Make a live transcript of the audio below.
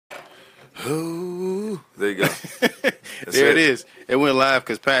Ooh, there you go. There it is. It went live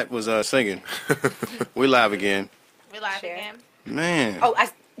because Pat was singing. We live again. We live again. Man. Oh,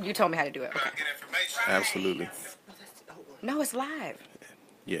 you told me how to do it. Okay. Absolutely. No, it's live.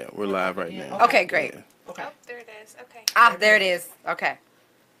 Yeah, we're live right now. Okay, great. Yeah. Okay. Oh, there it is. Okay. There it is. Okay.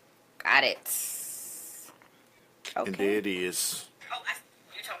 Got it. Okay. And there it is.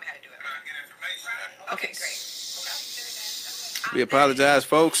 You told me how to do it. Okay, great. We apologize,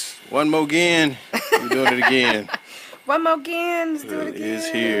 folks. One more again. We're doing it again. One more again. Let's do it again. It is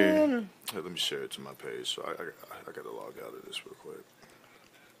here. Hey, let me share it to my page. So I got to log out of this real quick.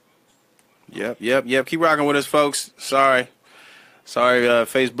 Yep. Keep rocking with us, folks. Sorry,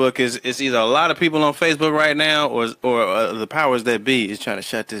 Facebook it's either a lot of people on Facebook right now, or the powers that be is trying to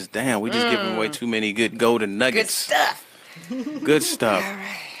shut this down. We just giving away too many good golden nuggets. Good stuff. Good stuff. All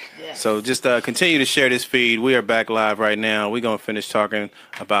right. So just continue to share this feed. We are back live right now. We're gonna finish talking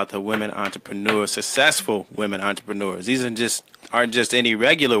about the women entrepreneurs, successful women entrepreneurs. These aren't just any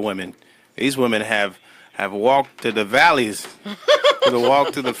regular women. These women have walked to the valleys,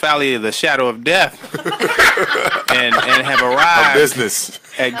 walked to the valley of the shadow of death, and have arrived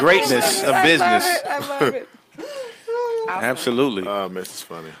at greatness of business. I love it. Absolutely. Oh, man, this is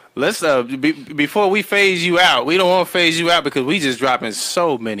funny. Let's before we phase you out, we don't want to phase you out because we just dropping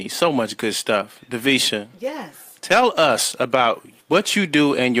so much good stuff. Davisha, Yes. tell us about what you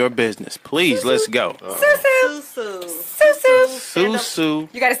do in your business, please. Let's go. Susu. Susu.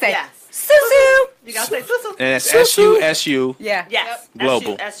 You gotta say Yes. Susu. You gotta say Susu. And that's SU. Yeah. Yes.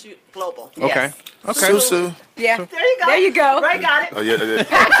 Global. SU Global. Okay. Yes. Okay. Susu. Yeah. There you go. There you go. Ray got it. Oh, yeah.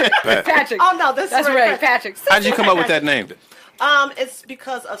 Pat. Patrick. Oh no, that's right. Patrick. How'd you come up with that name? It's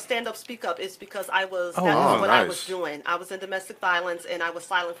because of Stand Up Speak Up. It's because that was what nice. I was doing. I was in domestic violence and I was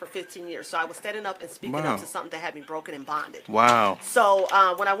silent for 15 years. So I was standing up and speaking Wow. up to something that had me broken and bonded. Wow. So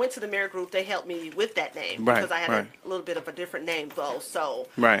when I went to the Mirror Group, they helped me with that name Right, because I had right. a little bit of a different name though. So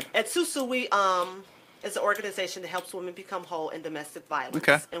Right. at Susu, we is an organization that helps women become whole in domestic violence.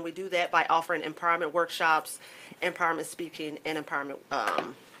 Okay. And we do that by offering empowerment workshops, empowerment speaking, and empowerment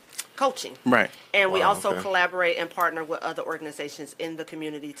coaching. Right. And we Wow, also okay. collaborate and partner with other organizations in the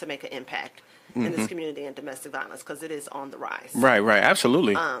community to make an impact in this community in domestic violence because it is on the rise. Right.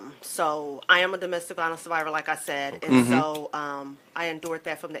 Absolutely. So I am a domestic violence survivor, like I said, and so I endured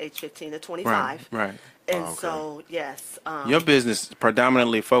that from the age 15 to 25. Right. And Okay. so yes, Your business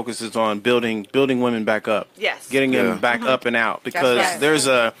predominantly focuses on building women back up. Yes. Getting Yeah. them back up and out because right. there's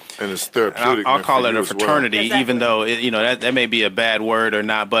a And it's therapeutic. I'll man, call for it you a as well. fraternity, Exactly. even though that may be a bad word or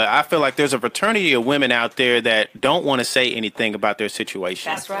not. But I feel like there's a fraternity of women out there that don't want to say anything about their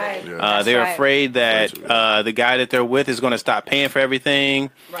situation. That's right. Yeah. That's They're right. afraid that Absolutely. the guy that they're with is going to stop paying for everything.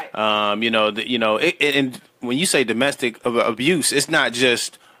 Right. And when you say domestic abuse, it's not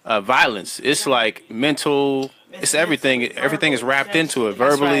just violence. It's like mental. It's everything. Everything is wrapped into it.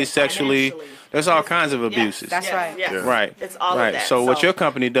 Verbally, right. sexually. Financially. There's all kinds of abuses. That's Yes, right. yes. Yeah. Right. It's all right. of that. So what your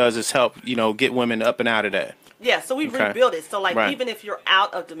company does is help, get women up and out of that. Yeah, so we Okay. rebuild it. So, like, Right. even if you're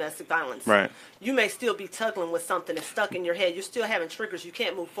out of domestic violence, Right. you may still be tugging with something that's stuck in your head. You're still having triggers. You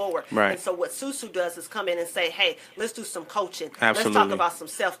can't move forward. Right. And so what Susu does is come in and say, hey, let's do some coaching. Let's Absolutely. talk about some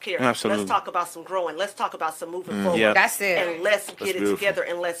self-care. Absolutely. Let's talk about some growing. Let's talk about some moving forward. Yeah. That's it. And let's get it beautiful. together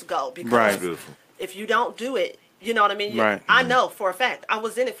and let's go. Because Right. That's beautiful. if you don't do it, you know what I mean? Right. I know for a fact. I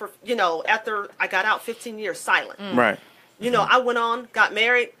was in it for, after I got out 15 years silent. Right. I went on, got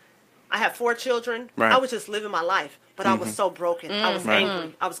married. I had 4 children. Right. I was just living my life, but I was so broken. I was Right.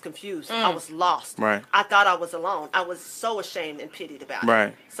 angry. I was confused. I was lost. Right. I thought I was alone. I was so ashamed and pitied about Right.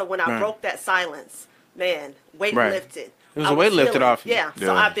 it. So when I Right. broke that silence, man, weight Right. lifted. It was I a weight lifted healing. off you. Yeah. So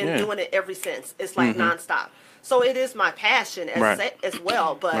Yeah. I've been Yeah. doing it ever since. It's like nonstop. So it is my passion Right. as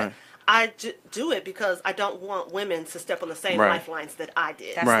well, but Right. I do it because I don't want women to step on the same Right. lifelines that I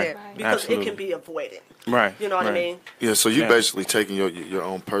did. That's Right. it. Because Absolutely. it can be avoided. Right. You know what I Right. mean? Yeah, so you Yeah. basically taking your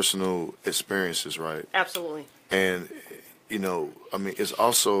own personal experiences, right? Absolutely. And, it's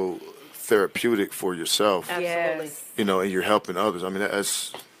also therapeutic for yourself, Absolutely. Yes. and you're helping others.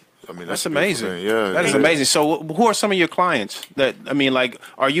 That's That's a beautiful amazing. thing. Yeah. That is yeah. amazing. So who are some of your clients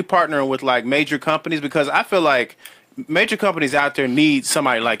are you partnering with like major companies? Because I feel like major companies out there need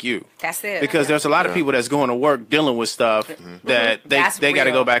somebody like you. That's it. Because there's a lot of Yeah. people that's going to work dealing with stuff that That's they got to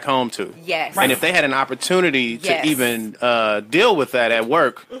real. go back home to. Yes. And if they had an opportunity Yes. to even deal with that at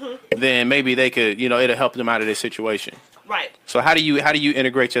work, then maybe they could, it'll help them out of their situation. Right. So how do you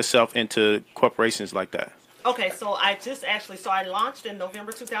integrate yourself into corporations like that? Okay, so I launched in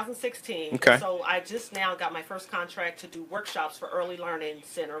November 2016. Okay. So I just now got my first contract to do workshops for Early Learning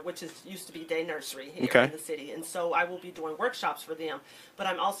Center, which used to be Day Nursery here Okay. in the city. And so I will be doing workshops for them. But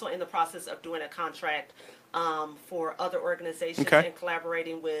I'm also in the process of doing a contract for other organizations Okay. and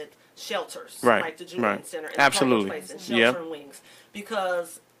collaborating with shelters, Right, like the Julian right. Center and Absolutely. the Place and Shelter Yep. and Wings.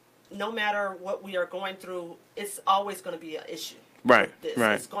 Because no matter what we are going through, it's always going to be an issue. Right, This.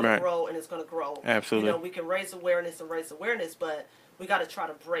 right, It's going to right. grow and it's going to grow. Absolutely. You know, we can raise awareness, but we got to try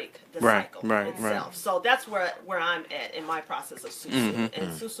to break the Right, cycle right, itself. right. So that's where I'm at in my process of SUSU. Mm-hmm,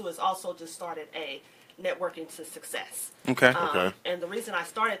 And SUSU has also just started a networking to success. Okay. Okay. And the reason I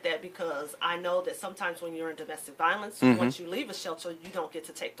started that because I know that sometimes when you're in domestic violence, once you leave a shelter, you don't get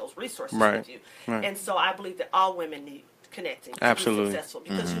to take those resources Mm-hmm. Right, with you. right. And so I believe that all women need connecting to Absolutely. be successful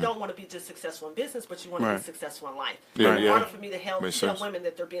because you don't want to be just successful in business, but you want to Right. be successful in life. Yeah, In yeah. order for me to help Makes tell sense. women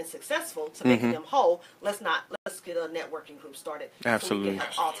that they're being successful, to making them whole, let's get a networking group started. Absolutely. So we can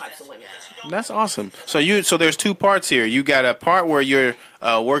help all types of women. That's awesome. So there's two parts here. You got a part where you're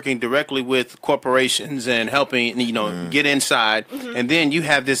working directly with corporations and helping, get inside, and then you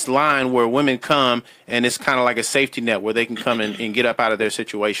have this line where women come, and it's kind of like a safety net where they can come and get up out of their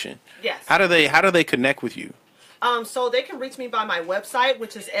situation. Yes. How do they connect with you? So they can reach me by my website,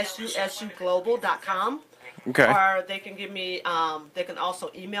 which is susuglobal.com. Okay. Or they can give me, they can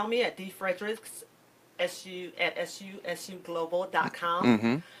also email me at dfredericks, at susuglobal.com.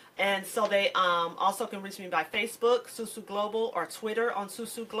 Mm-hmm. And so they also can reach me by Facebook, Susu Global, or Twitter on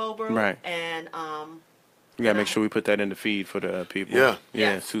Susu Global. Right. And We gotta make sure we put that in the feed for the people. Yeah.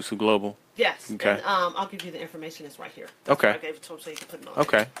 Yeah. Yes. Susu Global. yes, Okay. and I'll give you the information. It's right here. Okay. I gave it to them so you can put it on.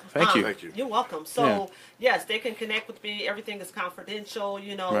 Okay. Thank you. Thank you. You're welcome. So yes, they can connect with me. Everything is confidential,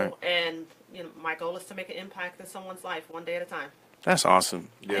 Right. and my goal is to make an impact in someone's life one day at a time. That's awesome.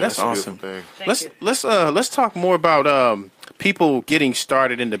 Yeah, that's a awesome. beautiful thing. Thank you. Let's talk more about people getting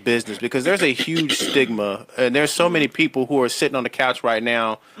started in the business because there's a huge stigma and there's so many people who are sitting on the couch right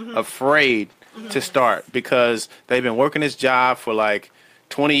now afraid to start because they've been working this job for like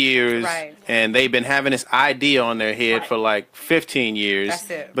 20 years Right. and they've been having this idea on their head Right. for like 15 years. That's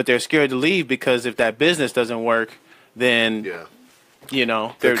it. But they're scared to leave because if that business doesn't work, then Yeah. they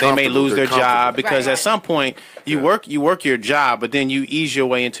They're may comfortable. lose their They're job comfortable. because Right. at some point you Yeah. work your job, but then you ease your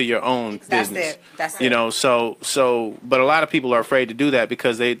way into your own That's business. it. That's it. But a lot of people are afraid to do that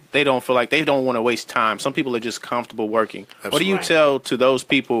because they don't feel like they don't want to waste time. Some people are just comfortable working. What do you Absolutely. tell to those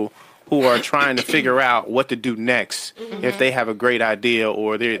people who are trying to figure out what to do next if they have a great idea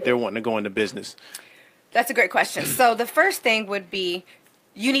or they're wanting to go into business? That's a great question. So the first thing would be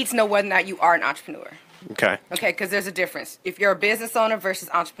you need to know whether or not you are an entrepreneur. Okay. Okay, because there's a difference. If you're a business owner versus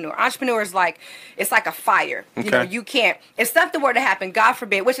entrepreneur, entrepreneur is like it's like a fire. Okay. You can't. If something were to happen, God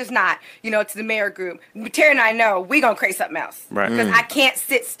forbid, which is not, to the mayor group, Terry and I know we gonna create something else. Right. Because I can't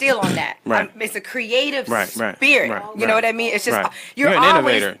sit still on that. Right. It's a creative Right, right, spirit. right, You know right. what I mean? It's just Right. you're You're an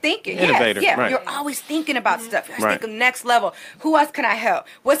always innovator. thinking. Innovator, Yeah. right. You're always thinking about stuff. You're Right. thinking next level. Who else can I help?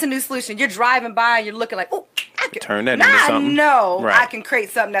 What's a new solution? You're driving by and you're looking like, oh, I can Turn that now into I something. know Right. I can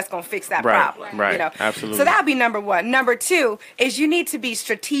create something that's gonna fix that Right, problem. right. Absolutely. So that would be number one. Number two is you need to be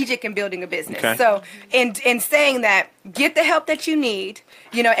strategic in building a business. Okay. So in saying that, get the help that you need,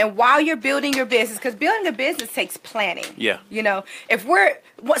 and while you're building your business, because building a business takes planning. Yeah. If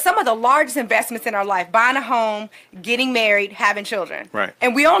some of the largest investments in our life, buying a home, getting married, having children. Right.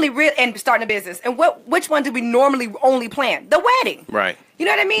 And we only and starting a business. And which one do we normally only plan? The wedding. Right. You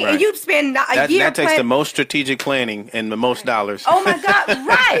know what I mean? Right. And you spend a year that takes plan- the most strategic planning and the most dollars. Oh my God,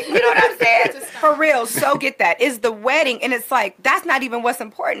 right. You know what I'm saying? For real. So get that. It's the wedding. And it's like, that's not even what's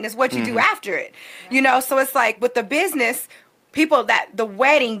important. It's what you do after it. So it's like with the business, people that the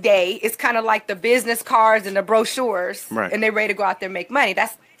wedding day is kind of like the business cards and the brochures. Right. And they're ready to go out there and make money.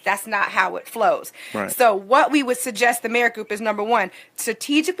 That's not how it flows. Right. So what we would suggest the Merit Group is number one,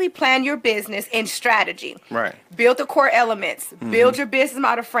 strategically plan your business in strategy. Right. Build the core elements. Build your business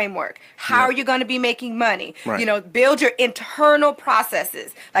model framework. How Yep. are you going to be making money? Right. Build your internal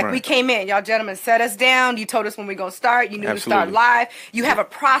processes. Like we Right. came in, y'all gentlemen set us down. You told us when we're going to start. You knew to start Absolutely. live. You have a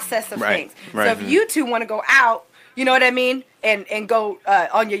process of Right. things. Right. So if you two want to go out, you know what I mean? And go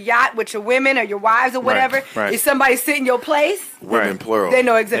on your yacht with your women or your wives or whatever. Right. If somebody sit in your place, Women Right. plural. they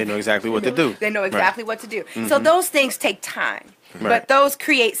know They exactly. know exactly what to do. They know Right. exactly what to do. So those things take time, Right. but those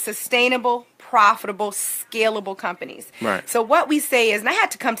create sustainable, profitable, scalable companies. Right. So what we say is, and I had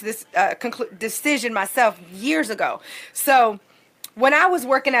to come to this decision myself years ago. So When I was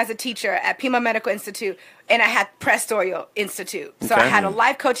working as a teacher at Pima Medical Institute, and I had Prestorio Institute, so I had a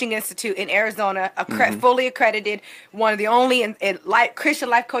life coaching institute in Arizona, fully accredited, one of the only Christian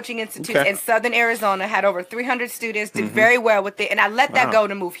life coaching institutes in Southern Arizona. Had over 300 students, did very well with it, and I let that go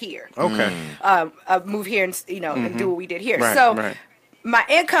to move here. Okay. Move here and and do what we did here. Right, So right. my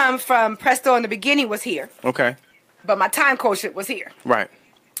income from Presto in the beginning was here, Okay. but my time quotient was here. Right.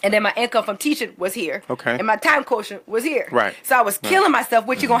 And then my income from teaching was here. Okay. And my time quotient was here. Right. So I was killing myself,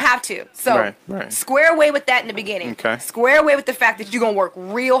 which you're going to have to. So Right. square away with that in the beginning. Okay. Square away with the fact that you're going to work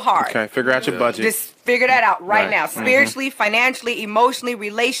real hard. Okay. Figure out your budget. Just figure that out right Right. now. Spiritually, financially, emotionally,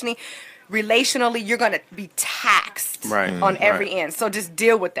 relationally, you're going to be taxed Right. on every Right. end. So just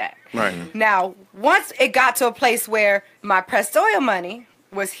deal with that. Right. Now, once it got to a place where my Prestoil money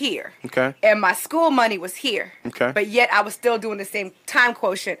was here. Okay. And my school money was here. Okay. But yet I was still doing the same time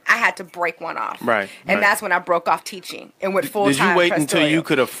quotient. I had to break one off. Right, And right. that's when I broke off teaching and went full time. Did you wait until you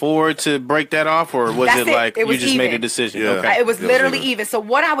could afford to break that off, or was That's it it. like It you was just made a even. decision? Yeah. Okay. It was Yeah, literally yeah. even. So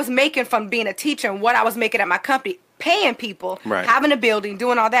what I was making from being a teacher and what I was making at my company, paying people, Right. having a building,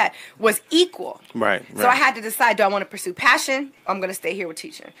 doing all that, was equal. Right. So I had to decide, do I want to pursue passion? Or I'm going to stay here with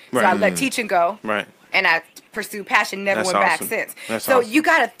teaching. So Right. I let teaching go. Right. And I pursued passion, never That's went awesome. back since. That's so awesome. you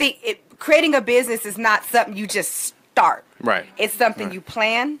got to think, creating a business is not something you just start. Right. It's something Right. you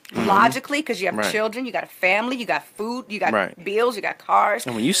plan logically because you have Right. children, you got a family, you got food, you got Right. bills, you got cars.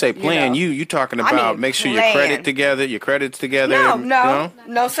 And when you say plan, know. you talking I about mean, make sure your plan. credits together. No, you no, know?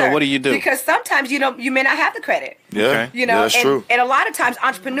 no, sir. So what do you do? Because sometimes you may not have the credit. Yeah, Okay. You know, yeah, that's and, true. and a lot of times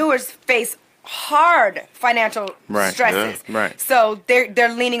entrepreneurs face hard financial Right. stresses. Yeah. Right. So they're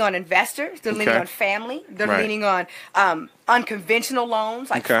leaning on investors, they're leaning Okay. on family, they're Right. leaning on unconventional loans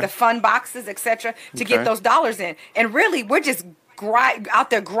like Okay. the fund boxes, etc., to Okay. get those dollars in. And really, we're just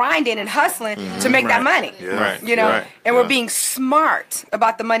out there grinding and hustling to make that Right. money. Yeah. Right. You know, Right. and we're Yeah. being smart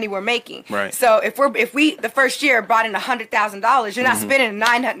about the money we're making. Right. So if we the first year brought in $100,000, you're not spending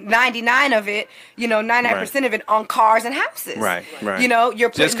 99 of it, 99% of it on cars and houses. Right. Right. You know, you're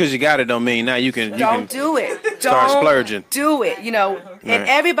Just because you got it don't mean now you can. don't do it. start Don't splurging. do it. And Right.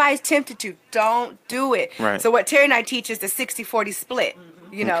 everybody's tempted to. Don't do it. Right. So what Terry and I teach is the 60-40 split.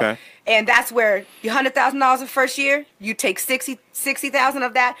 Okay. And that's where your $100,000 the first year, you take 60,000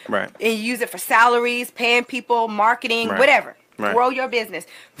 of that, Right. and you use it for salaries, paying people, marketing, Right. whatever. Right. Grow your business.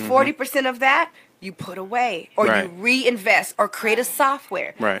 40% of that you put away, or Right. you reinvest, or create a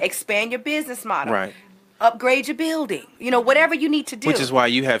software. Right. Expand your business model. Right. Upgrade your building. Whatever you need to do. Which is why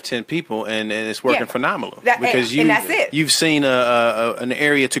you have 10 people and it's working Yeah. phenomenal. And that's it. You've seen an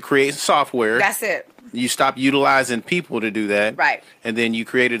area to create software. That's it. You stop utilizing people to do that. Right. And then you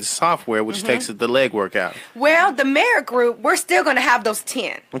created a software which takes the legwork out. Well, the Merit Group, we're still going to have those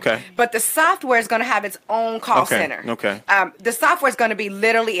 10. Okay. But the software is going to have its own call Okay, center. okay. The software is going to be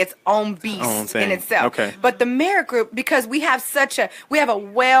literally its own beast Own thing. in itself. Okay. But the Merit Group, because we have a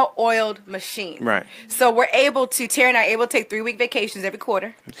well-oiled machine. Right. So we're able to, Terry and I are able to take 3-week vacations every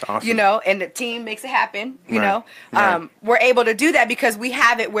quarter. That's awesome. And the team makes it happen, Right. Right. We're able to do that because we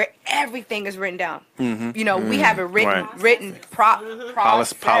have it where everything is written down. We have it written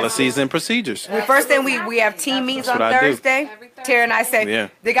process. Policies and procedures. The first thing we have team meetings That's on what I do. Thursday. Tara and I say, Yeah.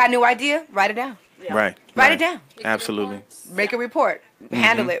 they got a new idea, write it down. Right. Write it down. Absolutely. Make a report.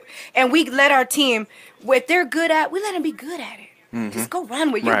 Handle it. And we let our team, what they're good at, we let them be good at it. Just go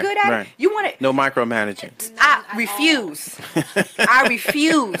run with it. You're Right, good at right. it. You want it. No micromanaging. I refuse. I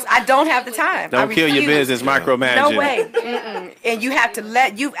refuse. I don't have the time. I Don't kill your refuse. business micromanaging. No way. Mm-mm. And you have to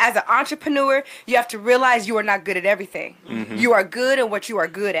as an entrepreneur, you have to realize you are not good at everything. You are good at what you are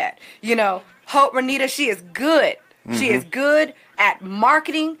good at. Hope Renita, she is good. She is good at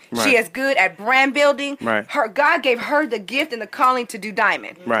marketing. Right. She is good at brand building. Right. God gave her the gift and the calling to do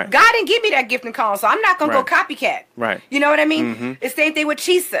diamond. Right. God didn't give me that gift and calling, so I'm not gonna Right. go copycat. Right. You know what I mean? The same thing with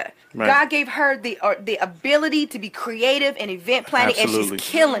Chisa. Right. God gave her the ability to be creative and event planning, Absolutely. and she's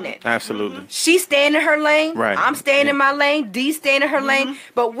killing it. Absolutely. She's staying in her lane. Right. I'm staying in my lane. Dee's staying in her lane.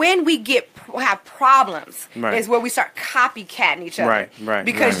 But when we have problems, Right. is where we start copycatting each other. Right, right,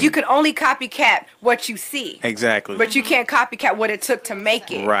 Because right. you can only copycat what you see. Exactly. But you can't copycat what it took to make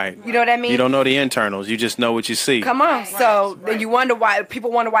it. Right. You know what I mean? You don't know the internals. You just know what you see. Come on. So then you wonder why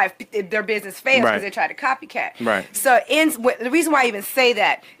people wonder why if their business fails Right. because they try to copycat. Right. So the reason why I even say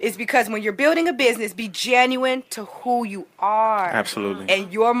that is because when you're building a business, be genuine to who you are. Absolutely.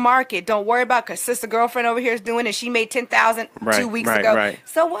 And your market. Don't worry about because sister girlfriend over here is doing it. She made 10,000 Right, 2 weeks right, ago. right.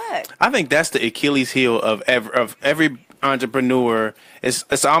 So what? I think that's the Achilles heel of every entrepreneur.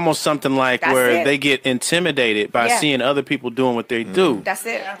 It's almost something like That's where it. they get intimidated by Yeah. seeing other people doing what they do. That's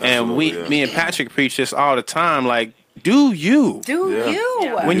it. And Absolutely, yeah. me and Patrick preach this all the time. Like, Do you. Do Yeah. you?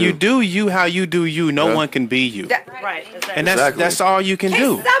 Yeah. When you do you how you do you, no Yeah. one can be you. Right. Exactly. And that's Exactly. that's all you can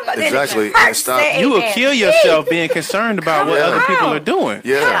do. Somebody Exactly. hurt And stop- say You will amen. kill yourself being concerned about what Yeah. other people are doing.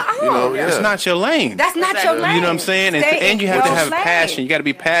 Yeah. Come You know. on. Yeah. It's not your lane. That's not your Exactly. lane. You know what I'm saying? And, Stay and you in have to your have lane. passion. You got to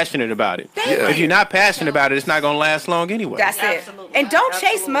be passionate about it. Yeah. If you're not passionate about it, it's not going to last long anyway. That's it. Absolutely. And don't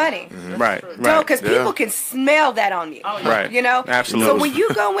chase Absolutely. money. right. Don't, Right. because Yeah. people can smell that on you. Oh, yeah. Right. You know? Absolutely. So when you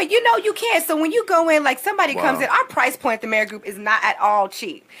go in, you know you can't. So when you go in, like somebody Wow. comes in, our price point at the Mayor Group is not at all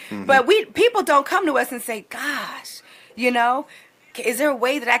cheap. Mm-hmm. But people don't come to us and say, gosh, you know, is there a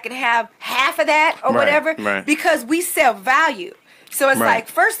way that I can have half of that or Right, whatever? right. Because we sell value. So it's Right. like,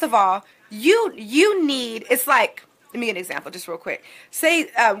 first of all, you need, it's like, let me give an example just real quick. Say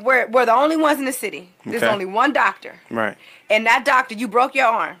we're the only ones in the city. There's Okay. only one doctor. Right. And that doctor, you broke your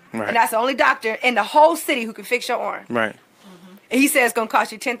arm. Right. And that's the only doctor in the whole city who can fix your arm. Right. And he says it's going to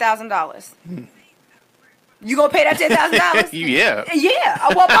cost you $10,000. You going to pay that $10,000? Yeah. Yeah.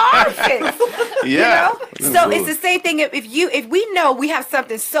 Well, my arm fixed. Yeah. You know? So it's the same thing if we know we have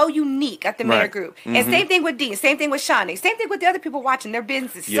something so unique at the Mayor Right. Group. And same thing with Dean, same thing with Shawnee, same thing with the other people watching their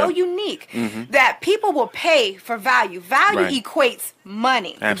businesses. So Yeah. unique that people will pay for value. Value Right. equates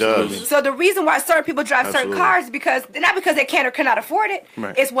money. Absolutely. does. So the reason why certain people drive certain Absolutely. cars is because not because they can or cannot afford it.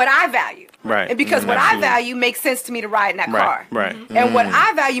 Right. It's what I value. Right. And because what Absolutely. I value makes sense to me to ride in that Right. car. Right. And what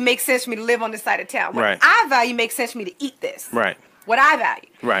I value makes sense for me to live on this side of town. What Right. I value makes sense for me to eat this. Right. What I value.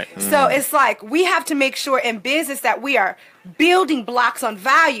 Right. So it's like we have to make sure in business that we are building blocks on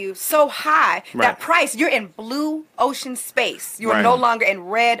value so high Right. that price, you're in blue ocean space. You are Right. no longer in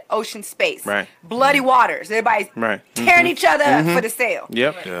red ocean space. Right. Bloody waters. Everybody's Right. tearing each other up for the sale.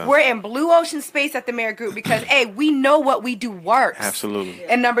 Yep. Yeah. We're in blue ocean space at the Mayor Group because A, we know what we do works. Absolutely.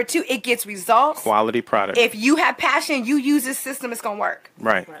 And number two, it gets results. Quality product. If you have passion, you use this system, it's gonna work.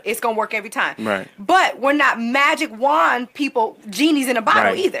 Right. It's gonna work every time. Right. But we're not magic wand people, genies in a bottle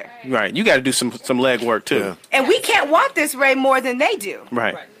Right. either. Right. You got to do some leg work too. Yeah. And we can't want this way more than they do.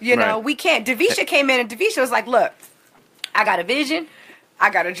 Right. You know, Right. we can't. Davisha came in and Davisha was like, look, I got a vision, I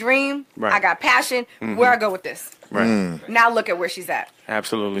got a dream, Right. I got passion. Where I go with this? Right. Now look at where she's at.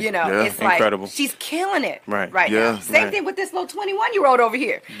 Absolutely. You know, Yeah. it's like Incredible. she's killing it Right. Yeah. now. Same Right. thing with this little 21-year-old over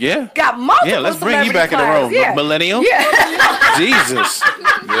here. Yeah. Got multiple Yeah, let's bring you celebrity back in the clients. room, Yeah. millennial. Yeah. Jesus,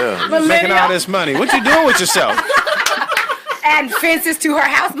 Yeah. making Millennial. all this money. What you doing with yourself? And fences to her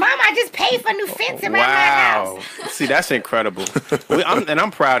house. Mom, I just paid for new fence around my Wow. house. See, that's incredible.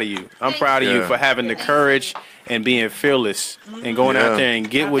 I'm proud of you. I'm proud of you Yeah. for having the courage and being fearless and going Yeah. out there and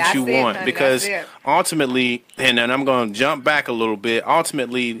get what That's you it, want. honey, Because that's it. ultimately, and then I'm going to jump back a little bit.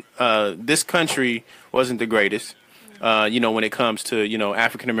 Ultimately, this country wasn't the greatest. When it comes to,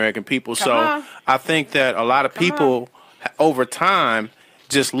 African American people. Come So on. I think that a lot of people over time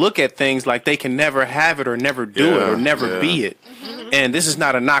just look at things like they can never have it or never do it or Yeah, never yeah. be it. And this is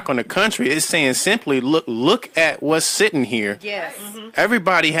not a knock on the country. It's saying simply, look at what's sitting here. Yes.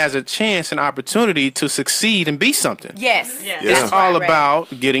 Everybody has a chance and opportunity to succeed and be something. Yes. Yeah. Yeah. It's all right.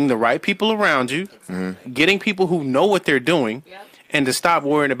 about getting the right people around you, getting people who know what they're doing, and to stop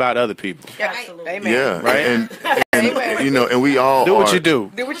worrying about other people. Absolutely. Amen. Yeah. Right? And and we all Do what are- you do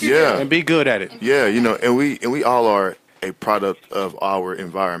Do what you Yeah. and be good at it. Yeah. And we all are a product of our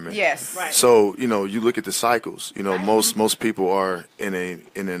environment. do. Yes. Right. So you look at the cycles. Most people are in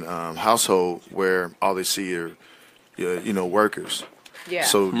a household where all they see are workers. Yeah.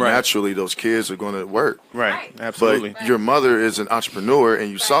 So Right. naturally, those kids are going to work. Right. Absolutely. But your mother is an entrepreneur, and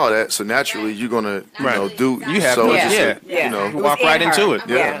you saw that. So naturally, you're going to Right. do. You have so to- it's just yeah. a- yeah. you know, walk was in right her. into it.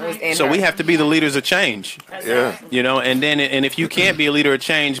 Yeah. It was in So her. we have to be the leaders of change. yeah. And if you can't be a leader of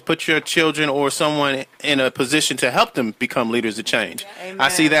change, put your children or someone in a position to help them become leaders of change. I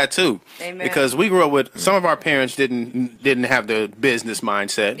see that too. Amen. Because we grew up with some of our parents didn't have the business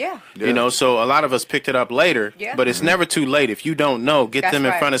mindset. Yeah. Yeah. So a lot of us picked it up later. Yeah. But it's never too late. If you don't know, get That's them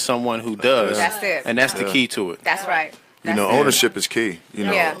in right. front of someone who does. That's it. And that's the Yeah. key to it. That's right. That's it. Ownership is key.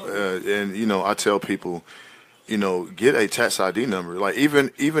 Yeah. And I tell people, get a tax ID number. Like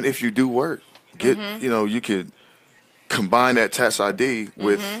even if you do work, get Mm-hmm. you could combine that tax ID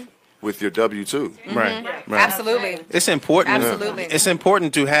with your W-2. Right. Right. Absolutely. It's important. Absolutely. It's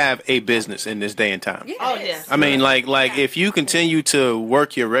important to have a business in this day and time. Oh, yes. I mean, like if you continue to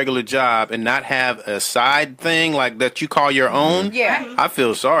work your regular job and not have a side thing like that you call your own, Yeah. I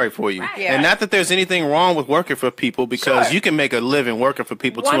feel sorry for you. Yeah. And not that there's anything wrong with working for people, because Sure. you can make a living working for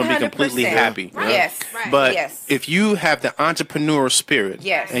people too and be completely 100%. happy. Yes. But Yes. if you have the entrepreneur spirit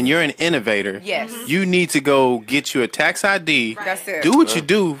Yes. and you're an innovator, Yes. you need to go get you a tax ID. That's it. Do what you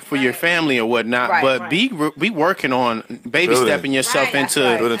do for your your family or whatnot, Right. but be working on baby Building. stepping yourself Right, that's into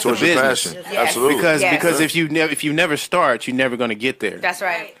right. Building the towards your business. passion. Yes. Absolutely. Because Yes. if you never start, you're never going to get there. That's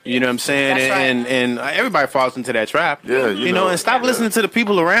right. You know what I'm saying? That's right. And everybody falls into that trap. Yeah, you know. and stop listening to the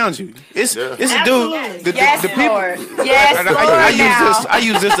people around you. It's Yeah. it's a Absolutely. dude. Yes, the people. Lord. Yes, I, Lord. I now.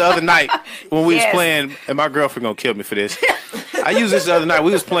 used this the other night when we was Yes. playing, and my girlfriend gonna kill me for this. I used this the other night.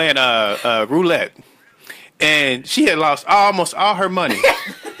 We was playing roulette, and she had lost almost all her money,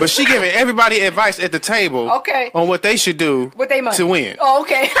 but she giving everybody advice at the table Okay. on what they should do With they money. to win. Oh,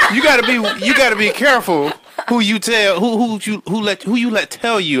 okay. You gotta be careful who you tell who you let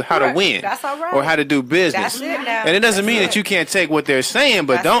tell you how to Right. win. That's all right. Or how to do business. That's it now. And it doesn't mean That's that you can't take what they're saying,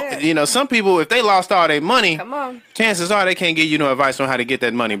 but That's it. some people, if they lost all their money, Come on. chances are they can't give you no advice on how to get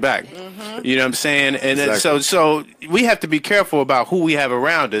that money back. Mm-hmm. You know what I'm saying? And then Exactly. so we have to be careful about who we have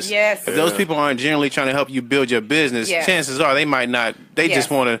around us. Yes. If those Yeah. people aren't generally trying to help you build your business, Yeah. chances are they might not. They Yes. just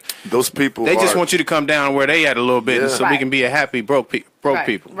want to. Those people. They just are- want you to come down where they at a little bit, Yeah. so we Right. can be a happy broke Right.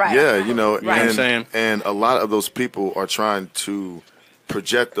 people. Right. Yeah, you know, Right. You know what I'm and, saying? and a lot of those people are trying to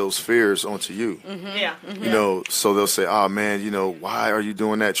project those fears onto you. Yeah. You know, so they'll say, "Oh man, you know, why are you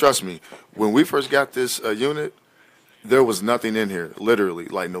doing that?" Trust me, when we first got this unit, there was nothing in here, literally,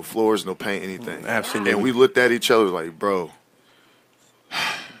 like no floors, no paint, anything. Absolutely. And we looked at each other like, "Bro,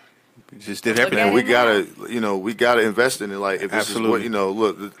 Just did everything. and we gotta invest in it. Like, if this is Absolutely. what, you know,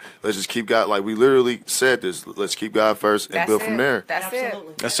 look, let's just keep God. Like we literally said this. Let's keep God first and That's build it. from there." That's Absolutely.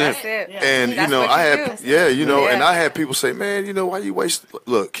 it. That's That's it. it. Yeah. And That's you know, what I you had, do. yeah, you know, Yeah. and I had people say, "Man, you know, why you waste?"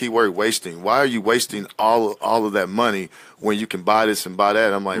 Look, keyword wasting. Why are you wasting all of that money when you can buy this and buy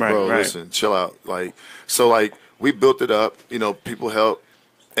that? I'm like, Right, bro, right. listen, chill out. Like, so like we built it up. You know, people helped,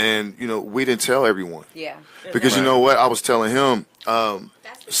 and you know, we didn't tell everyone Yeah. because you know what? I was telling him,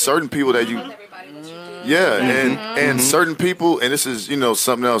 certain people that you. Yeah, and certain people, and this is, you know,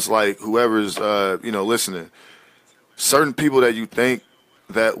 something else, like whoever's you know, listening, certain people that you think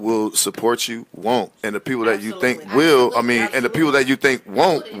that will support you won't, and the people that you think Absolutely. will, I mean, and the people that you think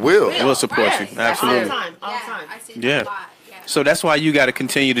won't will. We'll support you. Yes. Absolutely. All the time. All the time. I see Yeah. that a lot. Yeah. So that's why you got to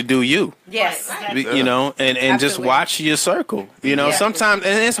continue to do you. Yes. Right. You know, and just Absolutely. watch your circle. You know, Yeah. sometimes,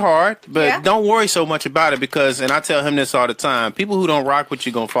 and it's hard, but Yeah. don't worry so much about it because, and I tell him this all the time, people who don't rock with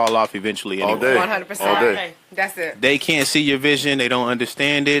you going to fall off eventually All anyway. day. 100%. All day. Okay. That's it. They can't see your vision. They don't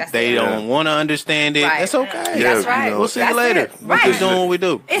understand it. That's they it. don't want to understand it. Right. That's okay. Yeah, That's right. you know, We'll see you That's later. it. We're Right. just doing what we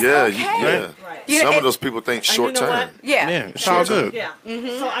do. It's Yeah, okay. yeah. Right. You know, Some it- of those people think And you short know what? term. Yeah. Yeah, it's all good. Yeah.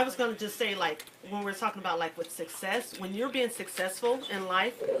 So I was going to just say, like, when we're talking about like with success, when you're being successful in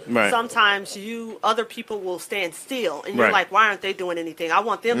life, Right. sometimes other people will stand still, and you're Right. like, why aren't they doing anything? I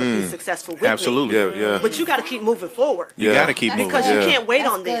want them to be successful with Absolutely. me. Yeah, yeah. But you got to keep moving forward. You Yeah. got to keep moving. Because Yeah. you can't wait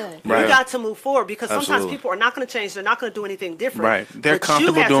That's on them. good. Right. You got to move forward because sometimes Absolutely. people are not going to change. They're not going to do anything different. Right. They're But you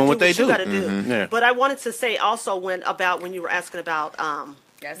comfortable have to doing do what they you do. gotta do. Yeah. But I wanted to say also when you were asking about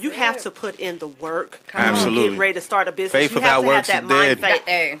That's you have it. to put in the work. Absolutely. To get ready to start a business. Faith you without have to works have that is mind. dead.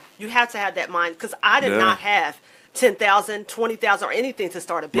 Hey. You have to have that mind because I did Yeah. not have 10,000, 20,000 or anything to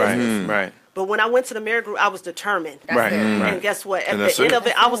start a business. Right. But when I went to the Marriott Group, I was determined. That's Right. it. And guess what? At And the that's end it. of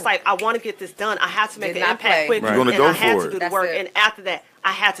it, I was like, I want to get this done. I have to make Did an not impact play. quickly. Right. You're gonna and go I had for to it. do the That's work. it. And after that,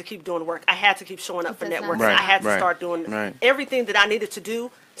 I had to keep doing the work. I had to keep showing up for That's networking. Right. I had to Right. start doing Right. everything that I needed to do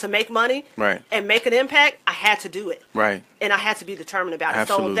to make money Right. and make an impact. I had to do it. Right. And I had to be determined about it.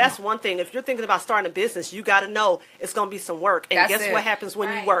 Absolutely. So that's one thing. If you're thinking about starting a business, you got to know it's going to be some work. And That's guess it. what happens when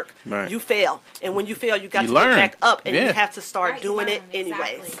you Right. work? Right. You fail. And when you fail, you got You to learn. get back up and Yeah. you have to start Right, you doing it learn.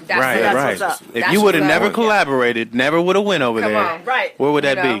 anyways. Exactly. That's Right, it. That's right. what's up. If That's you would have what's never up. collaborated, never would have went over Come there. on. Right. Where would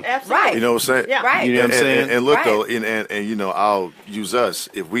You that know. be? Absolutely. Right. You know what I'm saying? Yeah. Right. You know what I'm And, saying? and look Right. though, and you know, I'll use us.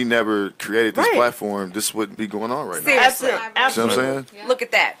 If we never created this Right. platform, this wouldn't be going on right now. Seriously. Absolutely. See what I'm Absolutely. saying? Look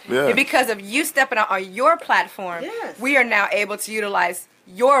at that. Yeah. And because of you stepping out on your platform, Yes. we are now able to utilize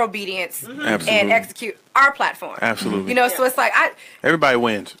your obedience Absolutely. and execute our platform. Absolutely. You know, so it's like Everybody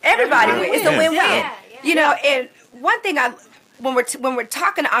wins. everybody wins. It's a Yeah. win-win. Yeah. You know, and one thing when we're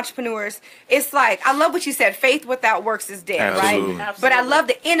talking to entrepreneurs, it's like I love what you said. Faith without works is dead, Absolutely. right? But I love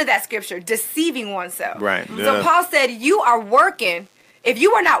the end of that scripture, deceiving oneself. Right. So Yeah. Paul said, "You are working. If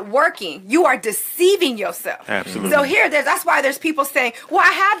you are not working, you are deceiving yourself." Absolutely. So that's why there's people saying, "Well,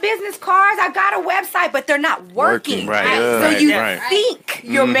 I have business cards, I got a website," but they're not working. Right. Right. Yeah. So Right. you Right. think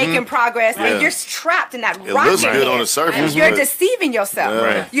you're making progress, Yeah. and you're trapped in that It rocket. looks good on the surface, You're but deceiving yourself. Yeah.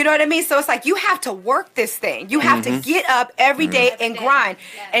 Right. You know what I mean? So it's like you have to work this thing. You have to get up every day and grind.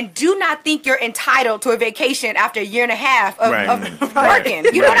 And do not think you're entitled to a vacation after a year and a half of, Right. of working.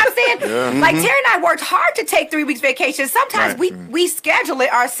 You know what I'm saying? Yeah. Like Terry and I worked hard to take 3 weeks vacation. Sometimes Right. we schedule schedule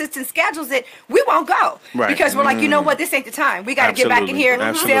it, our assistant schedules it, we won't go. Right. Because we're like, you know what, this ain't the time. We got to get back in here.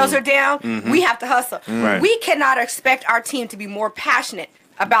 Absolutely. Sales are down. We have to hustle. Right. We cannot expect our team to be more passionate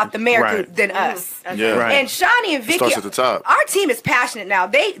about the mayor Right. group than us. Yeah. Right. And Shawnee and Vicky, starts at the top. our team is passionate now.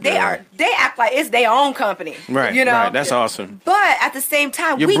 They act like it's their own company. Right. You know, Right. That's awesome. But at the same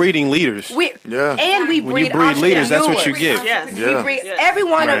time, You're breeding leaders. we Yeah. and we When breed, you breed leaders, that's what you entrepreneurs. get. Yes. Yeah. We breed Yes.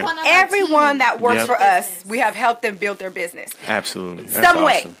 everyone, Right. everyone that works Yep. for us. We have helped them build their business Absolutely. That's some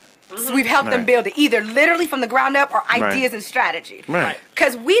way. awesome. So we've helped them Right. build it either literally from the ground up or Right. ideas and strategy. Right.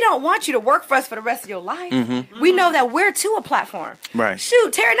 Because we don't want you to work for us for the rest of your life. We know that we're too a platform. Right.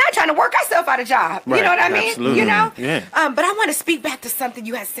 Shoot, Terry and I trying to work ourselves out of job. You Right. know what I mean? Absolutely. You know? Yeah. But I want to speak back to something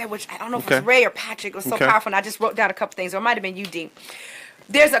you had said, which I don't know if it Okay. was Ray or Patrick. It was so Okay. powerful, and I just wrote down a couple things, or it might have been you, Dean.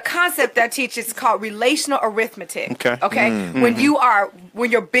 There's a concept that teaches called relational arithmetic. Okay. Okay. When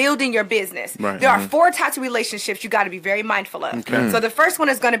you're building your business, Right. there are 4 types of relationships you got to be very mindful of. Okay. So the first one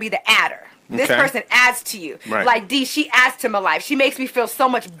is going to be the adder. This Okay. person adds to you. Right. Like Dee, she adds to my life. She makes me feel so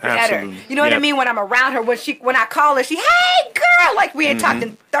much better. Absolutely. You know what I Yep. mean? When I'm around her, when I call her, hey girl, like we ain't talked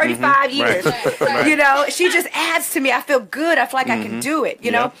in 35 years. Right. You know, she just adds to me. I feel good. I feel like I can do it.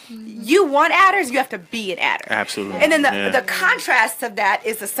 You know, you want adders, you have to be an adder. Absolutely. And then Yeah. the contrast of that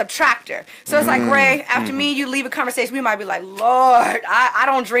is a subtractor. So it's like, Ray, after me and you leave a conversation, we might be like, Lord, I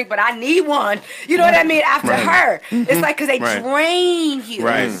don't drink, but I need one. You know what I mean? After her, it's like because they Right. drain you.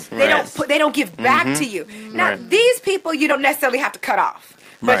 Right. They don't give back to you. Now Right. these people you don't necessarily have to cut off,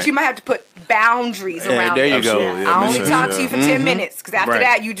 but Right. you might have to put boundaries Yeah, around. there you them. go. Absolutely, yeah, I makes only sense, talk yeah. to you for 10 minutes because after Right.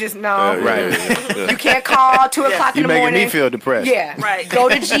 that you just know. Right. You can't call 2 o'clock in You're the making morning. me feel depressed. Yeah. Right. Go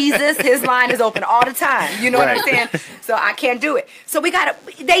to Jesus. His line is open all the time. You know what I'm Right. saying? So I can't do it. So we gotta.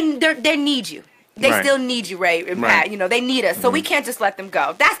 They need you. They Right. still need you, Ray and Pat. Right. You know, they need us. So we can't just let them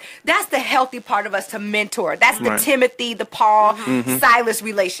go. That's the healthy part of us to mentor. That's the Right. Timothy, the Paul, Silas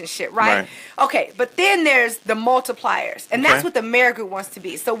relationship, right? Right. Okay, but then there's the multipliers. And that's Okay. what the Mayor Group wants to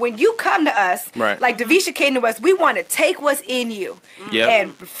be. So when you come to us, Right. like Davisha came to us, we want to take what's in you Yep.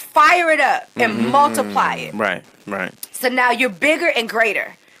 and fire it up and multiply it. Right. Right. So now you're bigger and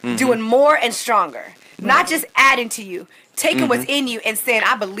greater, doing more and stronger. Not just adding to you, taking what's in you and saying,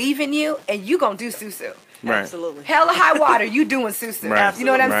 I believe in you and you gonna do susu. Right. Absolutely. Hella high water, you doing susu. Right. You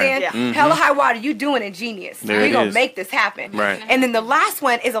know what I'm Right. saying? Yeah. Hella high water, you doing ingenious. There We're it gonna is. make this happen. Right. And then the last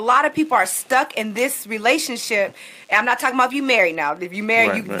one is a lot of people are stuck in this relationship. And I'm not talking about if you married now. If you married,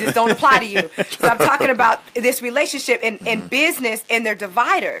 Right, you right. just don't apply to you. So I'm talking about this relationship in business and their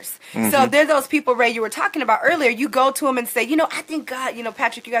dividers. So they're those people, Ray, you were talking about earlier. You go to them and say, you know, I think God, you know,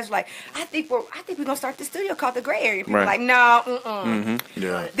 Patrick, you guys are like, I think we're gonna start this studio called the Gray Area. People are Right. like, no,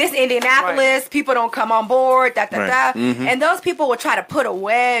 Yeah. this Indianapolis, people don't come on board, Right. And those people will try to put a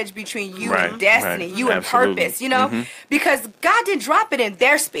wedge between you Right. and destiny, Right. you and Absolutely. purpose, you know? Because God didn't drop it in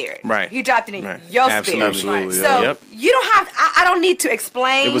their spirit. Right. He dropped it in Right. your Absolutely. spirit. Absolutely, So yeah. Yep. you don't have, I don't need to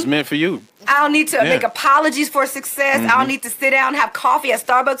explain. It was meant for you. I don't need to Yeah. make apologies for success. I don't need to sit down and have coffee at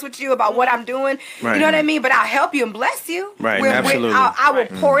Starbucks with you about what I'm doing. Right. You know what I mean? But I'll help you and bless you. Right, absolutely. I will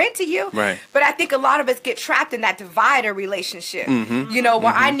pour into you. Right. But I think a lot of us get trapped in that divider relationship. Mm-hmm. You know,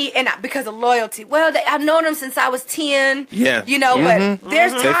 where I need, because of loyalty. Well, I've known them since I was 10. Yeah. You know, but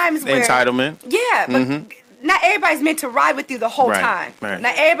there's times where. Entitlement. Yeah, but not everybody's meant to ride with you the whole Right, time. right.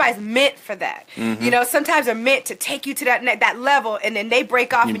 Not everybody's meant for that. You know, sometimes they're meant to take you to that level, and then they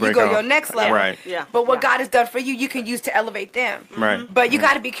break off and you break go off. your next level. Right. Yeah. But what God has done for you, you can use to elevate them. Right. But you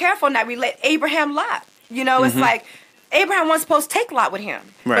got to be careful not relate Abraham Lot. You know, it's like Abraham wasn't supposed to take Lot with him,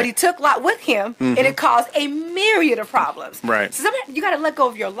 Right. but he took Lot with him, and it caused a myriad of problems. Right. So sometimes you got to let go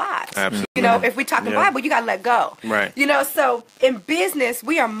of your lot. Absolutely. You know, if we talk the Yeah. Bible, you got to let go. Right. You know, so in business,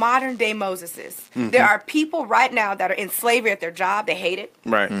 we are modern day Moseses. There are people right now that are in slavery at their job. They hate it.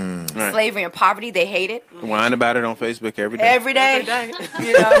 Right. Right. Slavery and poverty, they hate it. Whine about it on Facebook every day. Every day. Every day.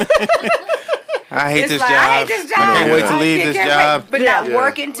 You know, I hate it's this like, job. I hate this job. I can't wait to I leave can't this wait, job. but not Yeah.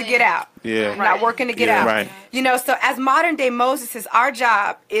 working to get out. Yeah. Not working to get Yeah. out. Right. You know, so as modern day Moses, our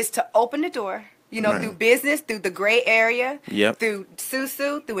job is to open the door. You know, Right. through business, through the gray area, Yep. through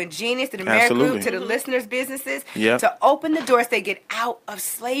Susu, through Ingenious, through the Merit Group, Absolutely. to the listeners' businesses, Yep. to open the doors, they get out of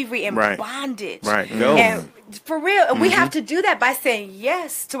slavery and Right. bondage. Right. Go. And for real, and we have to do that by saying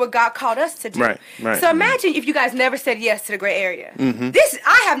yes to what God called us to do. Right, right. So imagine if you guys never said yes to the gray area. This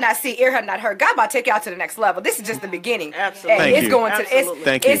I have not seen, ear have not heard. God about to take you out to the next level. This is just the beginning. Absolutely. And Thank it's you. going to Absolutely.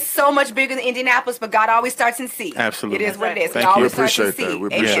 Thank you. it's so much bigger than Indianapolis, but God always starts in C. Absolutely. It is what it is. Thank It you. always We starts in appreciate C. that. We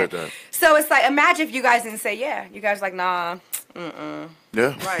Amen. appreciate that. So it's like, imagine if you guys didn't say yeah. You guys like, nah,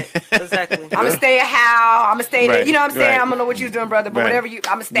 Yeah. Right. Exactly. I'm gonna stay at How. I'm gonna stay there. Right, You know what I'm saying? right. I'm gonna know what you're doing, brother. But Right. whatever I'm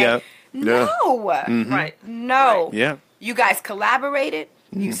gonna stay. Yep. No. Yeah. Right. No. Yeah. You guys collaborated.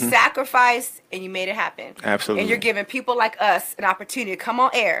 You sacrificed and you made it happen. Absolutely. And you're giving people like us an opportunity to come on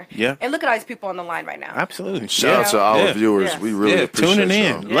air. Yeah. And look at all these people on the line right now. Absolutely. Shout out to our Yeah. viewers. Yes. We really Yeah, appreciate tuning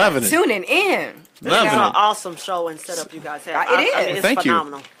in, y'all. loving it. Tuning in. Loving It's an it. awesome show and setup you guys have. It is. I mean, it's Thank you.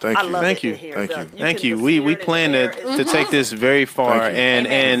 phenomenal. Thank I you. love Thank it you. in here. Thank you. Thank can you. just We hear it in plan the to air. take this very far, Thank you.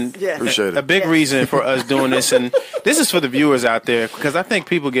 and Yes. Appreciate a it. big Yes. reason for us doing this, and this is for the viewers out there, because I think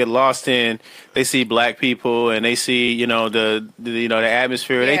people get lost in, they see black people and they see the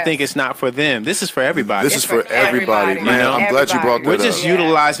atmosphere. They Yes. think it's not for them. This is for everybody. This is for everybody, everybody. man. You know? I'm glad you brought that We're up. just Yeah.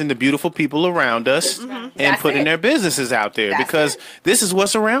 utilizing the beautiful people around us and That's putting it. their businesses out there, That's because it. this is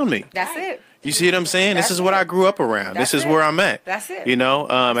what's around me. That's it. You see what I'm saying? This That's is what it. I grew up around. That's this is it. where I'm at. That's it.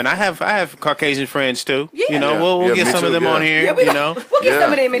 And I have Caucasian friends too. Yeah. You know, Yeah. we'll Yeah, get me some of too, them yeah. on here. Yeah, we'll get Yeah.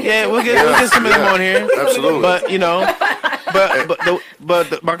 some of them in here. Yeah, too. we'll get some of them on here. Absolutely.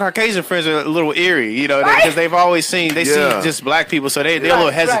 But my Caucasian friends are a little eerie, because Right. they've always seen see just black people, so they're a little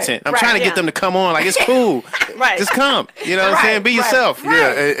Right, hesitant. I'm right, trying to yeah. get them to come on, like it's cool, Right. just come. You know what I'm Right, saying? Be right, yourself. right.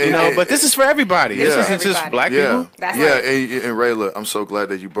 Yeah, and, But this is for everybody. This This is isn't just everybody. black yeah, people. That's yeah, right. and Ray, look, I'm so glad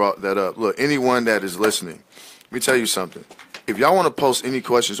that you brought that up. Look, anyone that is listening, let me tell you something. If y'all want to post any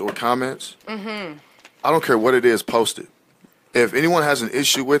questions or comments, I don't care what it is, post it. If anyone has an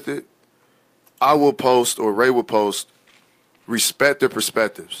issue with it, I will post, or Ray will post, respect their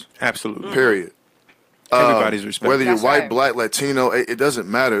perspectives, Absolutely. period. Everybody's respect. Whether you're That's white, right. black, Latino, it doesn't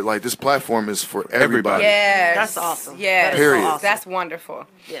matter. Like, this platform is for everybody. Yes. That's awesome. Yes. That is Period. so awesome. That's wonderful.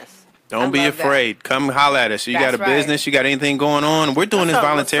 Yes. Don't be love that. afraid. Come holler at us. You That's got a right. business, you got anything going on. We're doing this What's up,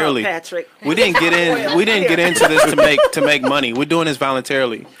 voluntarily. Patrick? We didn't get in we didn't get into this to make money. We're doing this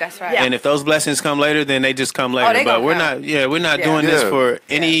voluntarily. That's right. Yeah. And if those blessings come later, then they just come later. they But gonna we're come. not Yeah. doing this Yeah. for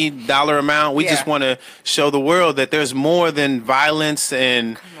any dollar amount. We just Yeah. want to show the world that there's more than violence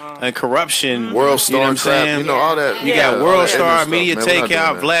and corruption. World You know Star what I'm Trap, saying? all that. You Yeah. got all World that Star, stuff, Media man. We're not Takeout,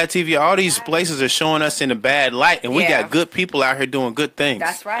 doing that. Vlad TV. All these places are showing us in a bad light, and we Yeah. got good people out here doing good things.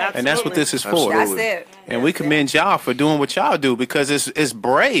 That's right. And that's what this is for. Absolutely. That's it. And we commend y'all for doing what y'all do, because it's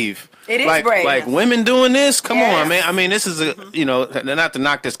brave. It is like, brave. Like women doing this. Come Yes. on, man. I mean, this is not to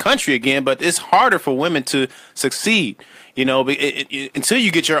knock this country again, but it's harder for women to succeed. Until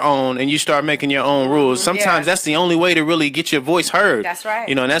you get your own and you start making your own rules. Sometimes Yeah. that's the only way to really get your voice heard. That's right.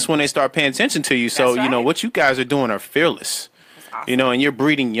 And that's when they start paying attention to you. So That's right. what you guys are doing are fearless. awesome. And you're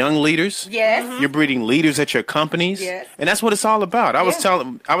breeding young leaders. Yes. You're breeding leaders at your companies. Yes. And that's what it's all about. I was Yeah.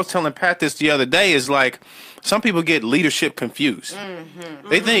 telling Pat this the other day, is like, some people get leadership confused.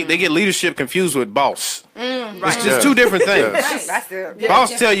 They think they get leadership confused with boss. It's just Yeah. two different things. Right. That's it.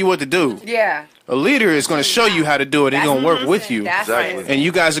 Boss tell you what to do. Yeah. A leader is going to show you how to do it. He's going to work with you. That's Exactly. right. And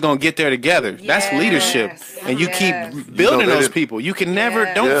you guys are going to get there together. That's Yes. leadership. And you Yes. keep building they those didn't- people. You can never,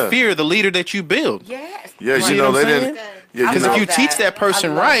 Yes. don't Yeah. fear the leader that you build. Yes. Yeah, See you what know, I'm they saying? didn't. Yeah, Because love if you that. teach that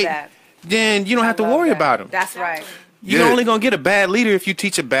person I love right, that. then you don't have to I love worry that. about them. That's right. You're Yeah. only going to get a bad leader if you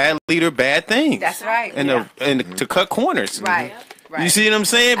teach a bad leader bad things. That's right. And, to cut corners. Right. Right. You see what I'm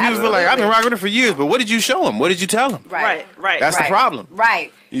saying? People feel like, I've been Absolutely. rocking it for years, but what did you show him? What did you tell him? Right. Right. That's right. the problem.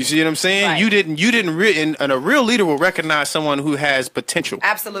 Right. You see what I'm saying? Right. You didn't and a real leader will recognize someone who has potential.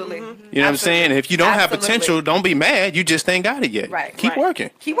 Absolutely. You know what I'm saying? If you don't have Absolutely. potential, don't be mad. You just ain't got it yet. Right. Keep Right. working.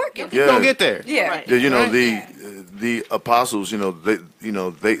 Keep working. Yeah. You're going to get there. Yeah. Right. Yeah, the apostles,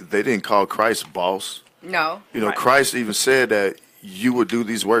 they didn't call Christ boss. No. Right. Christ even said that you would do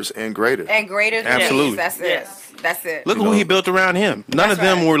these works and greater. And greater than Absolutely. these. That's it. Yes. That's it. Look You who know. he built around him. None That's of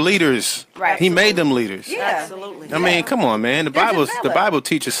them right. were leaders. Right. He made them leaders. Yeah. Absolutely. I mean, come on, man. The Bible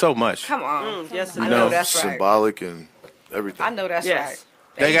teaches so much. Come on. Yes, I it know No. that's right. Symbolic and everything. I know that's Yes. right.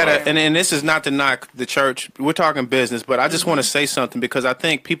 They gotta, Amen. and this is not to knock the church. We're talking business, but I just want to say something, because I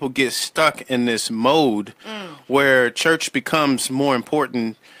think people get stuck in this mode where church becomes more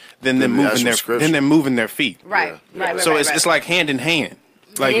important than them the moving actual their scripture. than them moving their feet. Right. Right. So right, it's right. it's like hand in hand.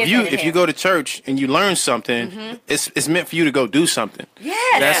 Like It is hand in if you hand. go to church and you learn something, it's meant for you to go do something.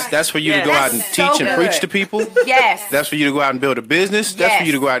 Yes. That's for you to Yes. go out and That's teach so and preach good. to people. Yes. That's for you to go out and build a business. That's for Yes.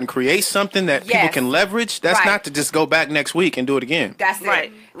 you to go out and create something that people Yes. can leverage. That's Right. not to just go back next week and do it again. That's it.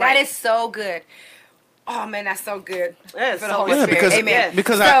 Right, That right. is so good. Oh man, that's so good. Yeah, it's For the so Holy good. Yeah, Spirit. because Amen.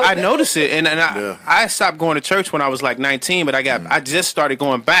 because So- I noticed it, and Yeah. I stopped going to church when I was like 19, but I just started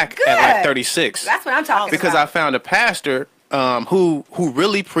going back at Good. like 36 That's what I'm talking because I about. found a pastor who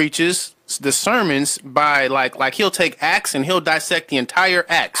really preaches the sermons by like he'll take Acts and he'll dissect the entire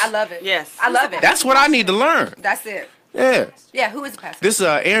Acts. I love it. Yes. I love it. That's what I need to learn. That's it. Yeah, Yeah. Who is the pastor? this is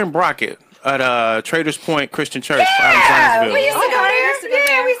Aaron Brockett at Traders Point Christian Church out in Yeah. Zionsville. We used to go there.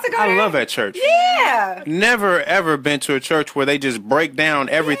 Yeah. We used to go I there. love that church. Yeah. Never ever been to a church where they just break down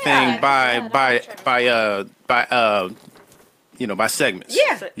everything Yeah. by by segments.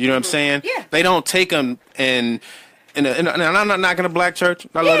 Yeah. You know what I'm saying? Yeah. They don't take them and I'm not knocking a black church.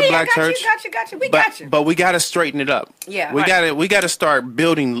 I love the black church. Got you. We but, got you. But we got to straighten it up. Yeah. We got to start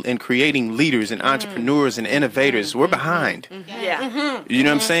building and creating leaders and entrepreneurs and innovators. We're behind. Yeah. You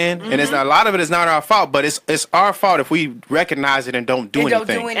know what I'm saying? And it's not, a lot of it is not our fault, but it's our fault if we recognize it and don't do anything. Don't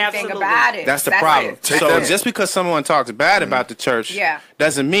do anything Absolutely. about it. That's the problem. It. So just because someone talks bad about the church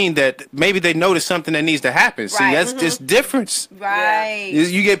doesn't mean that maybe they notice something that needs to happen. See, Right. that's just difference. Right.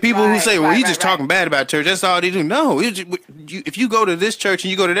 You get people who say, well, right, he's just right. talking bad about church. That's all they do. No. If you go to this church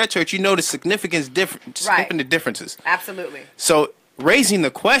and you go to that church, you know the significant differences. Absolutely. So raising the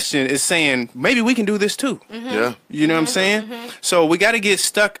question is saying, maybe we can do this too. Yeah. You know what I'm saying? So we got to get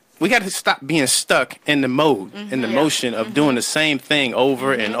stuck. We got to stop being stuck in the mode, in the motion of doing the same thing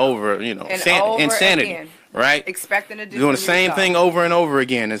over and over, And over insanity, again. right? Expecting to do Doing the same thing over and over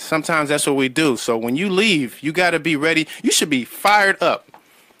again. And sometimes that's what we do. So when you leave, you got to be ready. You should be fired up,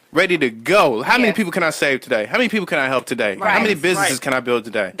 ready to go. How many Yes. people can I save today? How many people can I help today? Right. How many businesses Right. can I build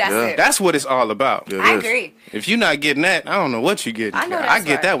today? That's it. That's what it's all about. Yeah, it I is. agree. If you're not getting that, I don't know what you're getting. I know I that's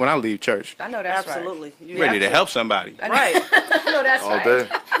get right. that when I leave church. I know that's Absolutely. You Ready have to help somebody. Right. I know that's All right. day.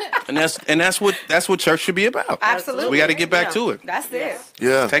 And that's what church should be about. Absolutely. We got to get back Yeah. to it. That's it.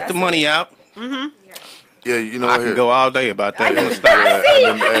 Yeah. Take the money out. Yeah, you know I what? can go all day about that. I'm gonna stop.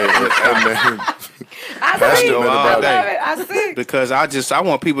 Yeah, man. I Pastor see. man all about day. it. I see. Because I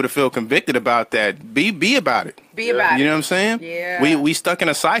want people to feel convicted about that. Be about it. Be about You it. know what I'm saying? Yeah. We stuck in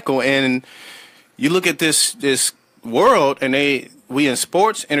a cycle, and you look at this world, and we in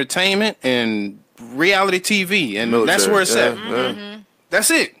sports, entertainment, and reality TV, and that's Military. where it's at. Yeah. That's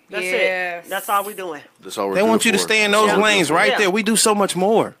it. That's Yes. it. That's all we're doing. That's all we're They want you to good for. stay in those Yeah. lanes right Yeah. there. We do so much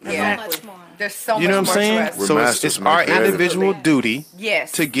more. Yeah. Much more. There's so You know much what I'm more saying? to us. We're So masters, it's man. our Absolutely. individual duty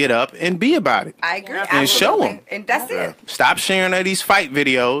Yes. to get up and be about it. I agree. And show 'em. Absolutely. And that's it. Stop sharing all these fight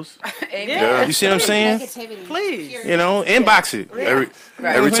videos. Amen. Yeah. You see what I'm saying? Negativity. Please. You know, inbox it. Every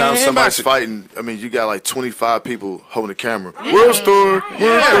Right. time Yeah. somebody's Inbox it. fighting, I mean, you got like 25 people holding the camera. World star,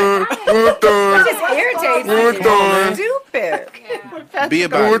 world star, world star, It just irritates me. Work on. Stupid. Be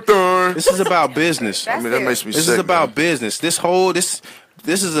about world it. star. This is about business. I mean, that makes me This sick. is about man. business.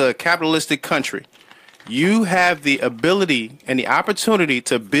 This is a capitalistic country. You have the ability and the opportunity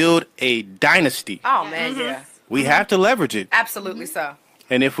to build a dynasty. Oh man, yeah. We have to leverage it. Absolutely so.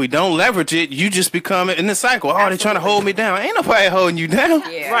 And if we don't leverage it, you just become in the cycle. Oh, they're trying to hold me down. Ain't nobody holding you down.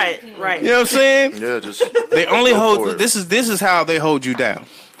 Yeah. Right. Right. You know what I'm saying? Yeah, just They only Go for hold it. this is how they hold you down.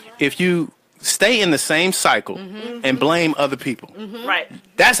 If you stay in the same cycle and blame other people. Right.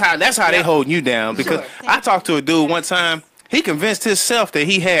 That's how they hold you down. Because I talked to a dude one time, he convinced himself that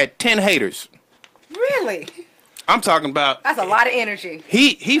he had 10 haters. Really? I'm talking about That's a lot of energy.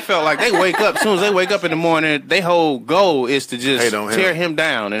 he felt like they wake up, as soon as they wake up in the morning, their whole goal is to just Hate on him. tear him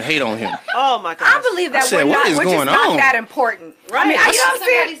down and hate on him. Oh my God. I believe that I said, we're what not, is we're going just not on? that important. Right. I mean, you know what I'm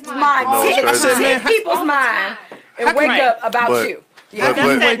saying? Somebody's Mind. No, it's Hit, crazy. I said, man, hit people's mind and wake Right. up about But- you. But- That's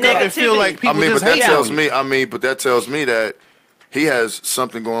but- that Wake up and feel negativity. like people I mean, but just that hate tells on me. you. I mean, but that tells me that he has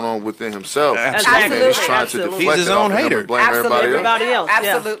something going on within himself. Absolutely. And he's trying Absolutely. to deflect He's his it off own of him hater. and blame everybody else. Everybody else.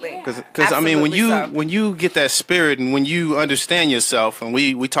 Yeah. Absolutely. Because I mean, when Absolutely so. you get that spirit and when you understand yourself, and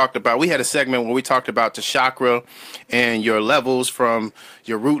we talked about, we had a segment where we talked about the chakra and your levels from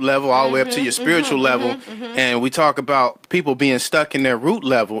your root level all the way up to your spiritual level, and we talk about people being stuck in their root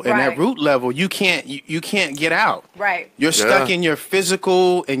level, and Right. that root level you can't get out. Right. You're stuck Yeah. in your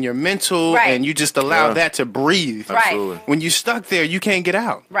physical and your mental, Right. and you just allow Yeah. that to breathe. Right. Absolutely. When you're stuck there, you can't get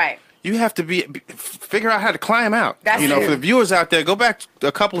out. Right. You have to figure out how to climb out. That's you know, it. for the viewers out there, go back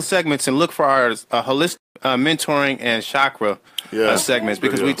a couple of segments and look for our holistic mentoring and chakra Yeah. segments,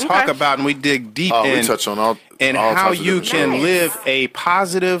 because Yeah. we talk about and we dig deep Oh, in we touch on all and all how types of you different can stuff. live a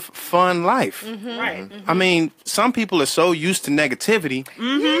positive, fun life. Right. I mean, some people are so used to negativity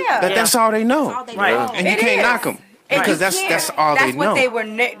Yeah. that that's all they know, All they Right. know. and you It can't is. knock them And because you that's can't. all they That's know. what they were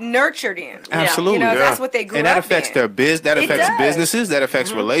nurtured in. Absolutely. You know, Yeah. that's what they grew And that up affects in. their that It affects does. businesses, that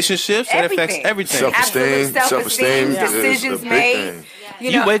affects relationships, that affects everything. Self-esteem, Absolute self-esteem, decisions is a big made. thing. You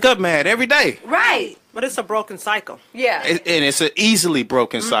You know, wake up mad every day. right. But it's a broken cycle. Yeah. And it's an easily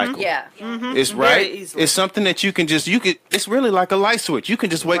broken cycle. Yeah. It's right. easily. It's something that you could. It's really like a light switch. You can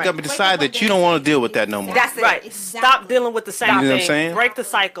just wake Right. up and decide that you don't want to deal with that no more. That's it. Right. Exactly. Stop dealing with the same You know what I'm thing. saying? Break the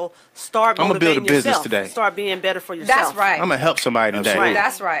cycle. Start I'ma build a motivating business yourself. today. Start being better for yourself. That's right. I'm gonna help somebody today. That's right.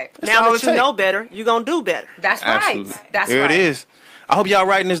 That's right. all Now it that you takes. know better, you're going to do better. That's Absolutely. right. That's There right. it is. I hope y'all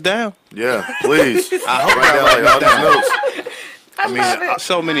writing this down. Yeah, please. I hope Write y'all down writing like all this these down. notes. I love it.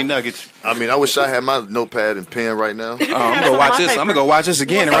 So many nuggets. I mean, I wish I had my notepad and pen right now. I'm gonna watch this. I'm gonna go watch this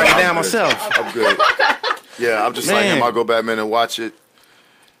again and write it down myself. I'm good. Yeah, I'm just like him. I'll go Batman and watch it.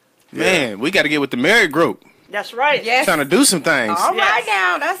 Man, we got to get with the married group. That's right. Yes. Trying to do some things. All right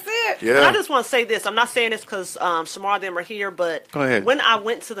now, that's it. Yeah. And I just want to say this. I'm not saying this because Shamar and them are here, but Go ahead. when I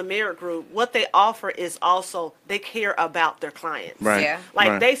went to the Merit Group, what they offer is also they care about their clients. Right. Yeah. Like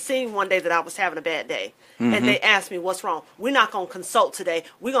right. they seen one day that I was having a bad day, and they asked me what's wrong. We're not gonna consult today.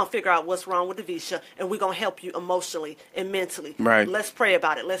 We're gonna figure out what's wrong with the Visha, and we're gonna help you emotionally and mentally. Right. Let's pray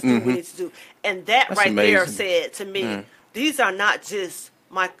about it. Let's do what we need to do. And that That's right there amazing. said to me, these are not just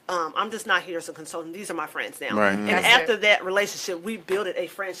my. I'm just not here as a consultant. These are my friends now. Right. And That's after it. that relationship, we built a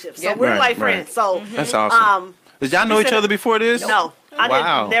friendship. So Yep. we're Right, like right. friends. So That's awesome. Did y'all know you each said- other before this? no, I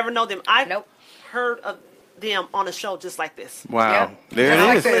Wow. didn't never know them. I Nope. heard of them on a show just like this. Wow. Yep. There Just it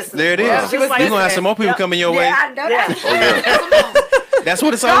like is. this. There it Yeah. is. She was You're going to have some more people Yep. coming your way. Yeah, I know that. Yeah. That's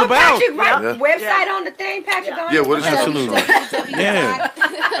what it's all Go, about. Patrick, right? Yeah. Website Yeah. on the thing, Patrick. Yeah. on Yeah, it? what is Absolutely. Yeah.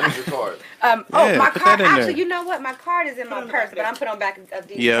 Your card. Oh, Yeah, my put card. that in there. Actually, you know what? My card is in my purse, but I'm put on back of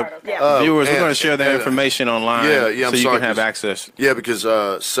these Yep. card. Okay. Yeah. Viewers, we're and- going to share that and, information online yeah, so I'm you sorry, can have 'cause- access. Yeah, because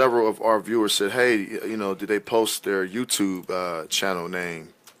several of our viewers said, "Hey, you know, did they post their YouTube channel name?"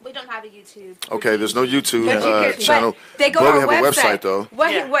 We don't have a YouTube. Okay, there's no YouTube But you can, channel. but they go but to we our have a website. website though.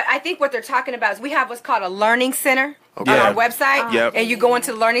 Yeah. What I think what they're talking about is we have what's called a learning center on Yeah. our website. Yep. And you go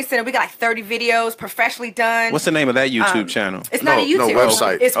into the learning center. We got like 30 videos professionally done. What's the name of that YouTube channel? It's not a No, YouTube.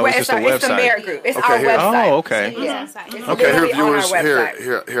 website. It's, Oh, it's just a it's the website. Merit Group. It's Okay, our here. website. Oh, okay. Yeah. It's It's Okay, here, literally on our viewers. Here,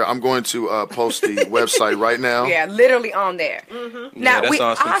 website. here. I'm going to post the website right now. Yeah, literally on there. Now that's we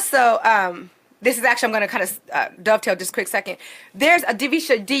awesome. also this is actually I'm going to kind of dovetail just a quick second. There's a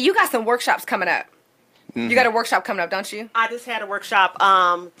Divisha D. You got some workshops coming up. You got a workshop coming up, don't you? I just had a workshop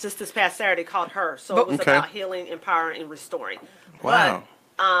just this past Saturday called Her. So it was Okay. about healing, empowering, and restoring. Wow.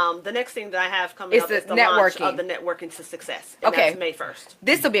 But the next thing that I have coming It's up the is the launch networking. of the Networking to Success. And Okay. that's May 1st.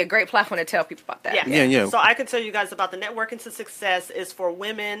 This will be a great platform to tell people about that. Yeah. Yeah. So I can tell you guys about the Networking to Success is for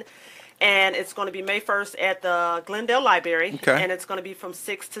women, and it's going to be May 1st at the Glendale Library. Okay. And it's going to be from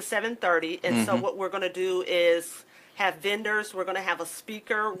 6 to 7:30. And so what we're going to do is have vendors. We're going to have a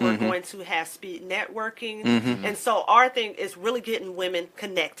speaker. We're going to have speed networking. And so our thing is really getting women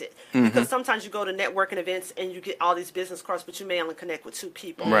connected. Because sometimes you go to networking events and you get all these business cards, but you may only connect with 2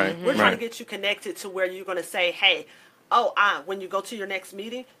 people. Right, We're trying right. to get you connected to where you're going to say, hey, when you go to your next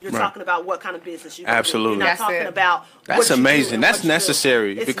meeting, you're Right. talking about what kind of business you Absolutely. You're not That's talking it. about That's what you do amazing. and That's what you do.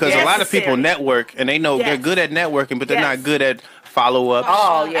 necessary It's because a lot of people necessary. network and they know they're Yes. good at networking, but they're Yes. not good at follow-ups.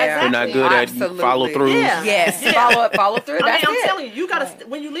 Oh, yeah. They're not good at Absolutely. follow-through. Yeah. Yes. Yeah. Follow through. I mean, That's I'm it. telling you, you gotta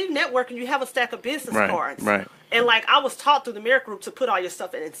when you leave networking, you have a stack of business Right, cards. right. And like I was taught through the Merit Group to put all your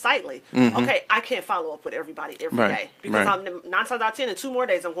stuff in Insightly. Okay, I can't follow up with everybody every day Right, because right. I'm 9 times out of 10 in 2 more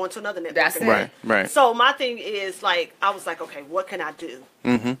days I'm going to another networking That's it. event. Right, right. So my thing is like I was like, okay, what can I do?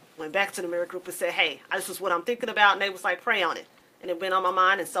 Went back to the Merit Group and said, hey, this is what I'm thinking about, and they was like, pray on it. And it went on my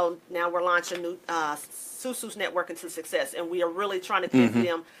mind, and so now we're launching new Susu's Networking to Success, and we are really trying to give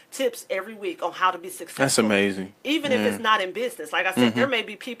them tips every week on how to be successful. That's amazing. Even if it's not in business. Like I said, there may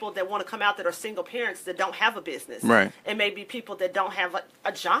be people that want to come out that are single parents that don't have a business. Right. And maybe people that don't have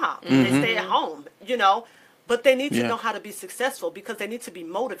a job. They stay at home, But they need to Yeah. know how to be successful because they need to be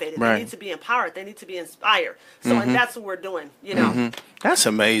motivated. Right. They need to be empowered. They need to be inspired. So and that's what we're doing, That's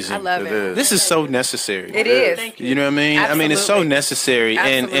amazing. I love It it. is. This is so necessary. It is. Thank you. You know what I mean? I mean, it's so Absolutely. necessary,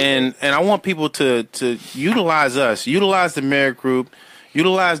 and Absolutely. I want people to utilize us, utilize the Merit Group,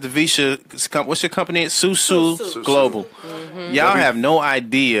 utilize the Visha. What's your company? Susu Susu. Global. Y'all have no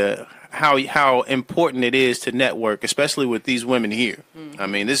idea how important it is to network, especially with these women here. I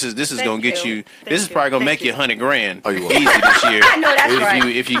mean, this is Thank gonna get you. you. Thank This is you. probably gonna Thank make you you. $100,000 Oh, you will. easy this year. I know that's right.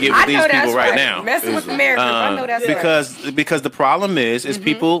 If you get I with these know people that's right now. Messing with the Merit Group. I know that's right. Because the problem is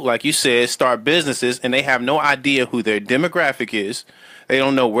people, like you said, start businesses and they have no idea who their demographic is. They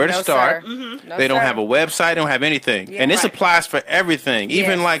don't know where to No, start. sir. No, They don't sir. have a website. They don't have anything. Yeah. And this Right. applies for everything,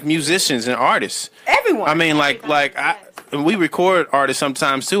 even Yes. like musicians and artists. Everyone. I mean, we record artists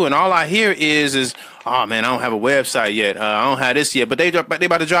sometimes too, and all I hear is, oh man, I don't have a website yet. I don't have this yet. But they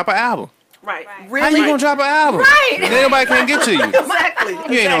about to drop an album. Right. really? How you gonna drop an album? Right. Then nobody can get to you. Exactly.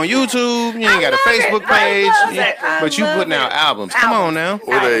 You ain't on YouTube. You ain't got a love it. Facebook I page. love Yeah, it. I but you love putting out it. albums. Come on now.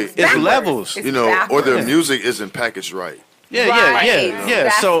 Or they, It's Backwards. levels. It's or their backwards. music isn't packaged right. Yeah, Right. yeah.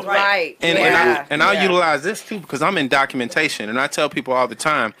 That's So right. and Yeah. I'll Yeah. utilize this too because I'm in documentation and I tell people all the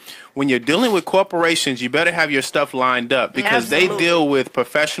time when you're dealing with corporations, you better have your stuff lined up because they Absolutely. deal with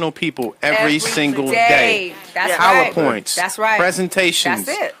professional people every single day. day. That's Yeah. right. PowerPoints, That's right. presentations,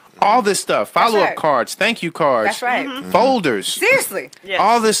 That's it. All this stuff, follow-up right. cards, thank you cards, That's right. folders. Seriously. Yes.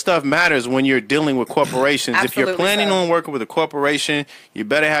 All this stuff matters when you're dealing with corporations. If you're Absolutely planning so. on working with a corporation, you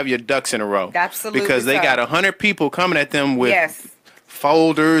better have your ducks in a row. Absolutely Because they so. got 100 people coming at them with Yes.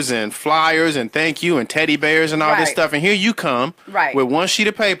 folders and flyers and thank you and teddy bears and all this Right. stuff. And here you come Right. with one sheet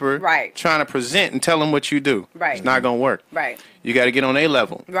of paper Right. trying to present and tell them what you do. Right. It's not going to work. Right. You got to get on a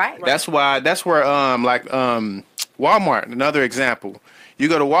level. Right. That's where Walmart, another example. You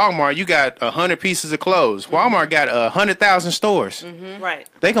go to Walmart, you got 100 pieces of clothes. Walmart got 100,000 stores. Right.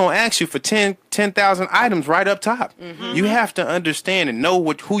 They gonna ask you for 10,000 items right up top. You have to understand and know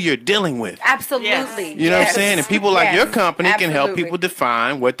who you're dealing with. Absolutely. Yes. You know what I'm saying? And people like Yes. your company can help Absolutely. people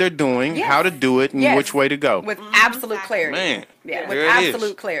define what they're doing, Yes. how to do it, and Yes. which way to go. With absolute clarity. Man, Yeah, with there it is.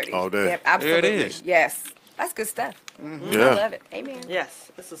 absolute clarity. All day. Yeah, absolutely. There it is. Yes. That's good stuff. I Yeah. love it. Amen. Yes,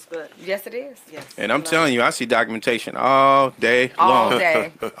 this is good. Yes, it is. Yes. And I'm telling you, I see documentation all day All long.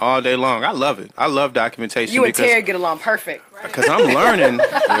 day. All day long. I love it. I love documentation You and Terry because get along perfect. I'm learning.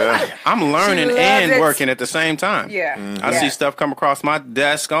 Yeah. I'm learning She loves and it. working at the same time. Yeah. I Yeah. see stuff come across my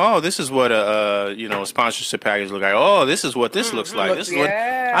desk. Oh, this is what a sponsorship package look like. Oh, this is what this looks like. This is what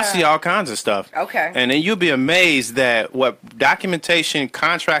Yeah. I see all kinds of stuff. Okay. And then you'll be amazed that what documentation,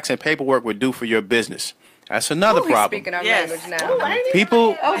 contracts, and paperwork would do for your business. That's another Ooh, he's problem. speaking our Yes. language now.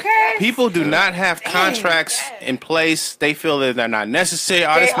 People Okay. People do not have contracts in place. They feel that they're not necessary.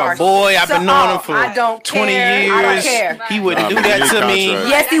 Oh, They this my are boy. I've been knowing him so- I for don't 20 care. years. I don't care. He wouldn't do Nah, that you to need me. contract.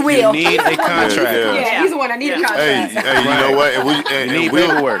 Yes, he You will. need a contract. Yeah. Yeah, he's the one I need a contract. Hey, you know what? And You need we'll,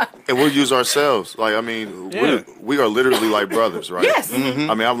 paperwork. and we'll use ourselves. Like, I mean, we are literally like brothers, right? Yes. I mean,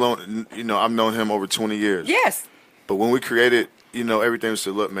 I've known him over 20 years. Yes. But when we created, everything was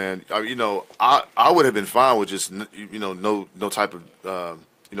to look, man. I would have been fine with just, no type of,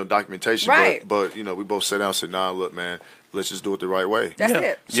 documentation. Right. But we both sat down and said, nah, look, man, let's just do it the right way. That's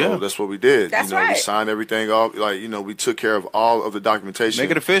it. So that's what we did. That's We right. signed everything off. Like, we took care of all of the documentation.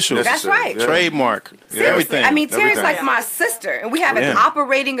 Make it official. That's necessary. right. Yeah. Trademark. Yeah. Everything. I mean, Terry's Everything. like my sister, and we have an Yeah.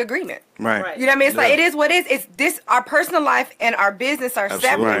 operating agreement. Right. Right. You know what I mean? It's like Yeah. it is what it is. It's this. Our personal life and our business are Absolutely.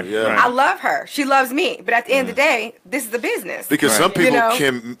 separate. Right, Yeah. right. I love her. She loves me. But at the end of the day, this is the business. Because some Right. people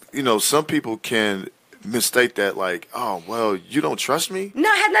You know? some people can mistake that like, oh, well, you don't trust me? No,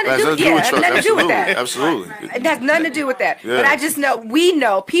 it has nothing It has to do. Yeah, it has trust. nothing to do with that. Absolutely. It has nothing to do with that. Yeah. But I just know,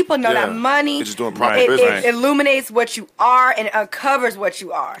 people know Yeah. that money, It's just doing proper it business. illuminates what you are and it uncovers what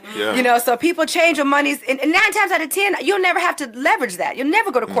you are. Yeah. So people change your monies, and 9 times out of 10, you'll never have to leverage that. You'll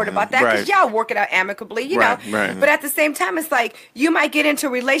never go to court about that because Right. y'all work it out amicably, you Right, know. right. But at the same time, it's like you might get into a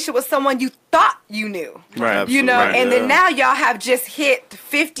relationship with someone you thought you knew. Right. You know, Absolutely. and then now y'all have just hit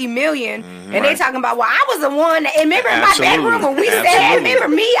 50 million, and they talking about, well, I was the one, and remember in my Absolutely. bedroom when we said, Absolutely.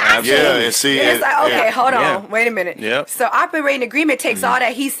 remember me? I Absolutely. Yeah, said, and see, and it's like, okay, hold on, Yeah. wait a minute. Yep. So operating agreement takes all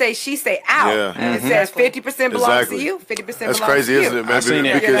that he say, she say out. Yeah. And it says 50% belongs Exactly. to you, 50% That's belongs crazy, to you. isn't it, man? I've seen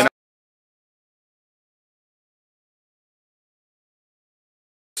it. Because You know?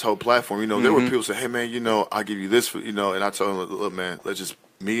 this whole platform, there were people say, hey, man, I'll give you this for, and I told them, look, man, let's just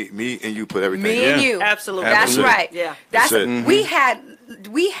me and you put everything. Me in. and you. Absolutely. That's Absolutely. right. Yeah. That's That's it.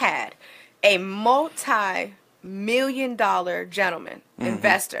 we had a multi-million-dollar gentleman,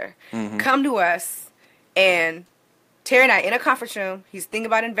 investor, come to us, and Terry and I in a conference room. He's thinking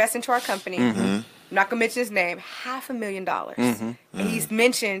about investing to our company. I'm not gonna mention his name. $500,000, and he's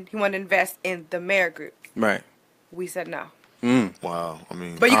mentioned he wanted to invest in the Mayor Group. Right. We said no. Wow. I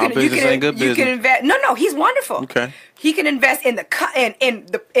mean, But you All can business ain't good you can business. invest. No, he's wonderful. Okay. He can invest in in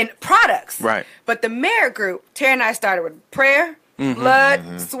products. Right. But the Mayor Group, Terry and I started with prayer,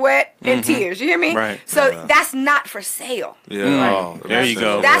 blood, sweat, and tears. You hear me? Right. So that's not for sale. yeah. Oh, There you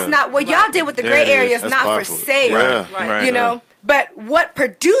go. That's not what y'all did with the There gray it is. area. Is That's not powerful. for sale. Yeah. Right. You know. But what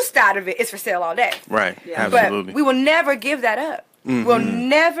produced out of it is for sale all day. Right. Yeah. Absolutely. But we will never give that up. We'll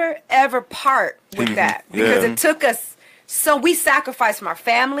never ever part with that because Yeah. it took us. So we sacrificed from our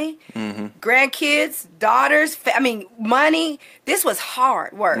family, grandkids, daughters. Money. This was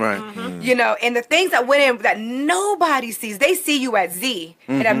hard work. Right. And the things that went in that nobody sees. They see you at Z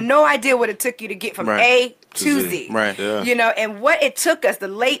and have no idea what it took you to get from Right. A to To Z. Z. Right. Yeah. And what it took us, the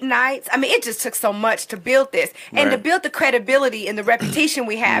late nights. It just took so much to build this, and to Right. build the credibility and the reputation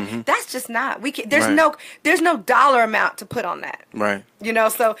we have. That's just not. We can. There's Right. there's no dollar amount to put on that. Right.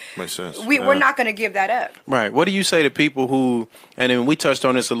 So Makes sense. we're Yeah. not going to give that up. Right. What do you say to people who, and then we touched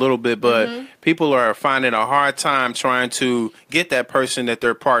on this a little bit, but people are finding a hard time trying to get that person that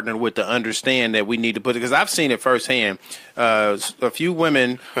they're partnered with to understand that we need to put it, because I've seen it firsthand. A few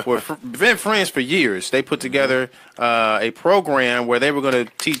women were been friends for years. They put together a program where they were going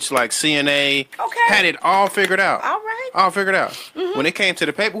to teach like CNA, Okay. had it all figured out. All right. right. All figured out. When it came to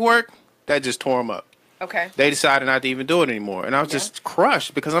the paperwork, that just tore them up. Okay. They decided not to even do it anymore. And I was just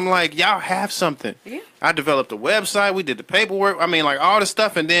crushed because I'm like, y'all have something. Yeah. I developed a website. We did the paperwork. I mean, like all the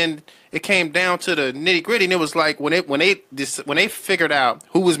stuff. And then it came down to the nitty gritty. And it was like when they figured out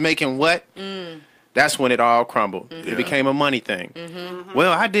who was making what, that's when it all crumbled. It became a money thing.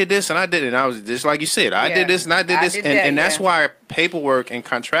 Well, I did this and I did it. And I was just like you said, I did this and I did this. And that's why paperwork and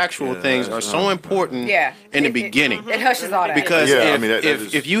contractual things are so important in the beginning. It hushes all that. Because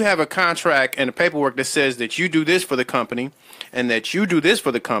is... if you have a contract and a paperwork that says that you do this for the company and that you do this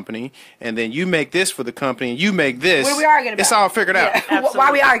for the company and then you make this for the company and you make this, what are we arguing about? It's all figured out. Why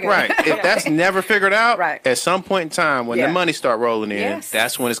are we arguing? Right. If that's never figured out, right. at some point in time when the money start rolling in,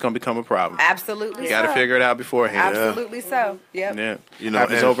 that's when it's going to become a problem. Absolutely. You got to figure it out beforehand. Absolutely so. Yep. Yeah. You know,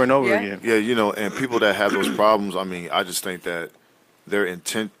 happens over and over again. Yeah, you know, and people that have those problems, I mean, I just think that their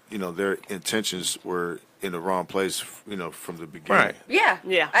intentions were in the wrong place, you know, from the beginning. Right. Yeah.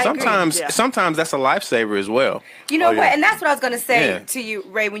 I agree. Sometimes that's a lifesaver as well. You know what? And that's what I was going to say to you,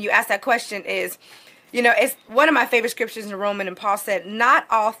 Ray, when you asked that question is, you know, it's one of my favorite scriptures in Romans, and Paul said, not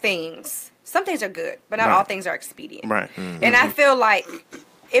all things, some things are good, but not all things are expedient. Right. And I feel like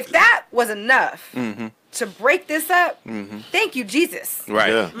if that was enough to break this up, thank you, Jesus.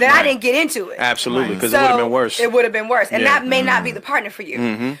 Right. Yeah. Then I didn't get into it. Absolutely, because it would have been worse. It would have been worse. And that may not be the partner for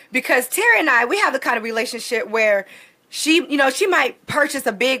you. Because Terry and I, we have the kind of relationship where she might purchase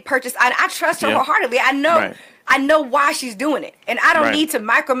a big purchase. I trust her wholeheartedly. I know why she's doing it. And I don't need to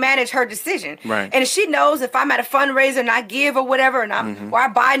micromanage her decision. Right. And she knows if I'm at a fundraiser and I give or whatever, and or I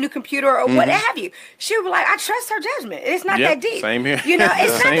buy a new computer or what have you, she'll be like, I trust her judgment. It's not that deep. Same here. You know,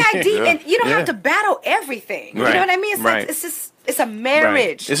 it's not that deep. And you don't have to battle everything. You know what I mean? It's like, it's just, it's a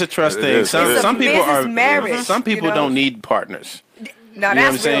marriage. Right. It's a trust thing. Some people are marriage. Some people don't need partners. No,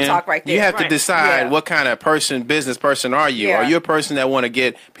 that's real talk right there. You have to decide what kind of business person are you? Are you a person that want to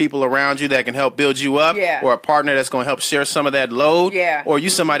get people around you that can help build you up? Or a partner that's going to help share some of that load? Or are you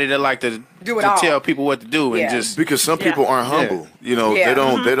somebody that like to tell people what to do and just... Because some people aren't humble. You know,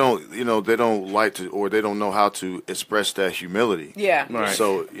 they don't like to, or they don't know how to express that humility. Right.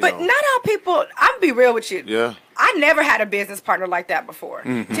 So, but not all people, I'm going to be real with you. Yeah. I never had a business partner like that before.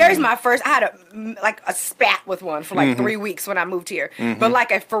 Terry's my first. I had a spat with one for like 3 weeks when I moved here. But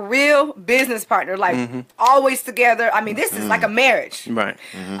like a for real business partner, like always together. I mean, this is like a marriage. Right.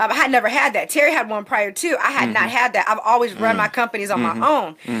 I had never had that. Terry had one prior too. I had not had that. I've always run my companies on my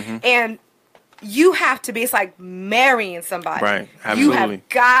own. And you have to be, it's like marrying somebody. Right, absolutely. You have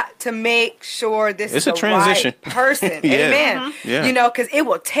got to make sure this is a transition. Right person. Amen. Yeah. You know, because it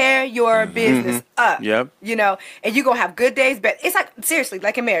will tear your business up. Yep. You know, and you're going to have good days, but it's like, seriously,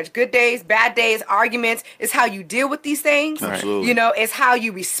 like in marriage, good days, bad days, arguments. It's how you deal with these things. Absolutely. You know, it's how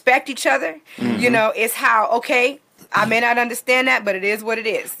you respect each other. You know, it's how, okay, I may not understand that, but it is what it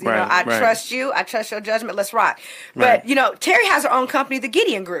is. You know, I trust you. I trust your judgment. Let's rock. But, you know, Terry has her own company, the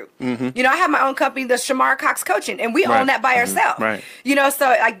Gideon Group. You know, I have my own company, the Shamar Cox Coaching, and we own that by ourselves. You know, so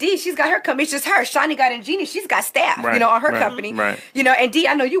like Dee, she's got her company. It's just her. Shani got Ingenious. She's got staff, you know, on her company. You know, and Dee,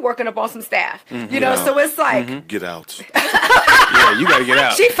 I know you working up on some staff. You know, so it's like. Get out. Yeah, you got to get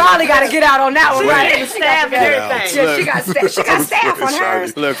out. She finally got to get out on that one, right? Staff and everything. Yeah, she got staff on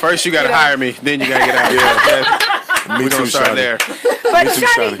hers. Look, first you got to hire me, then you got to get out. Me too, start there. But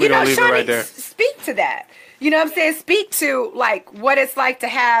Shani, you know, leave it right there. Speak to that. You know what I'm saying? Speak to like what it's like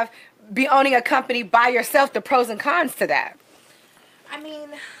to be owning a company by yourself, the pros and cons to that. I mean,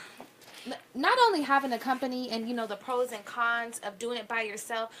 not only having a company and, you know, the pros and cons of doing it by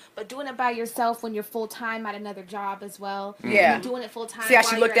yourself, but doing it by yourself when you're full time at another job as well. Yeah. Doing it full time. See how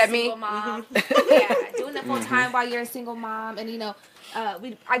she looked at me? Mom. Yeah, doing it full time while you're a single mom, and you know.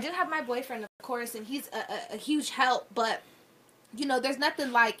 I do have my boyfriend, of course, and he's a huge help, but, you know, there's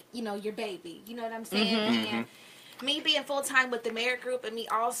nothing like, you know, your baby. You know what I'm saying? And me being full-time with the Merit Group and me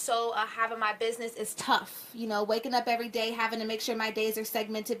also having my business is tough. You know, waking up every day, having to make sure my days are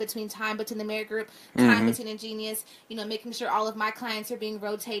segmented between time between the Merit Group, time between Ingenious, you know, making sure all of my clients are being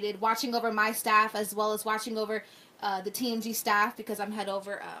rotated, watching over my staff as well as watching over the TMG staff because I'm head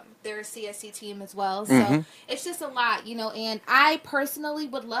over their CSC team as well. So it's just a lot, you know, and I personally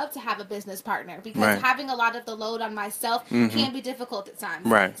would love to have a business partner because having a lot of the load on myself can be difficult at times.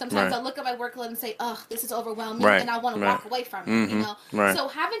 Sometimes I look at my workload and say, oh, this is overwhelming and I want to walk away from it, you know. So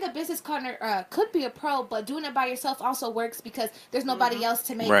having a business partner could be a pro, but doing it by yourself also works because there's nobody else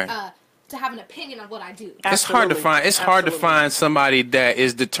to make to have an opinion on what I do. It's hard to find. It's hard to find somebody that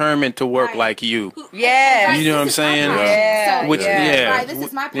is determined to work like you. Yeah. You know what I'm saying? Yeah. So, Which, right, this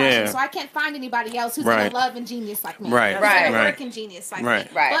is my passion. Yeah. So I can't find anybody else who's Right. gonna love and genius like me. Right. Who's Right. gonna Right. work and genius like Right.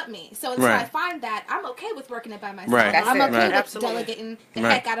 me. Right. But me. So until Right. I find that, I'm okay with working it by myself. Right. That's I'm it. okay Right. with Absolutely. delegating the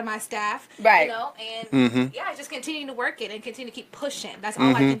Right. heck out of my staff. Right. You know, and yeah, just continue to work it and continue to keep pushing. That's all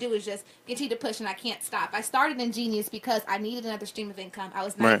I can do is just continue to push, and I can't stop. I started in Genius because I needed another stream of income. I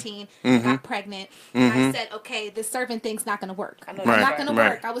was 19, I got pregnant, and I said, okay, this serving thing's not going to work. It's Right. not going to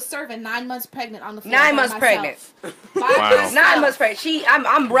Right. work. I was serving 9 months pregnant on the floor. 9 by months myself. pregnant. By myself. 9 months pregnant.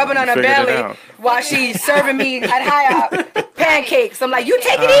 I'm rubbing on her Figured it belly out. while she's serving me at high pancakes. I'm like, you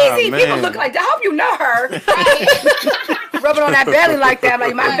take it easy. man. People look like, I hope you know her. Rubbing on that belly like that. I'm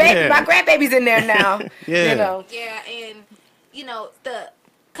like, my baby, Yeah. my grandbaby's in there now. Yeah. You know. Yeah, and you know the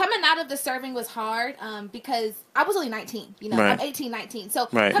coming out of the serving was hard because I was only 19. You know, Right. I'm 18, 19. So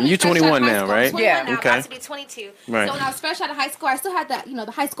Right. coming You fresh out of 21 high now, school, right? I'm 21 Yeah. now, Okay. about to be 22. Right. So when I was fresh out of high school, I still had that, you know,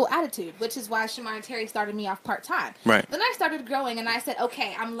 the high school attitude, which is why Shamar and Terry started me off part time. Right. Then I started growing, and I said,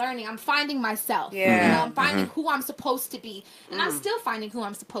 okay, I'm learning, I'm finding myself. Yeah. You know, I'm finding who I'm supposed to be, and I'm still finding who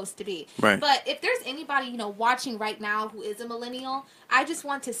I'm supposed to be. Right. But if there's anybody, you know, watching right now who is a millennial, I just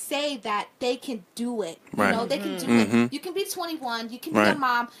want to say that they can do it. Right. You know, they can do it. You can be 21. You can be a Right.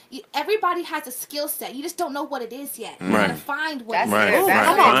 mom. Everybody has a skill set. You just don't know what it is yet. You Right. gotta find what That's it Right. is. it. That's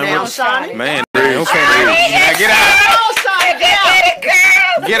Right. it. Come on now, Right. Shawnee. Man, okay. Now get out.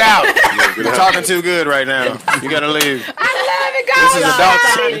 Get out. You're talking too good right now. You gotta leave. I love it, This is guys.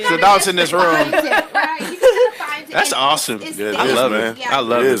 adults. It's adults in this room. Find it, right? You just gotta find it. That's And awesome. it's Yeah, it there. is, love it. man. Yeah, I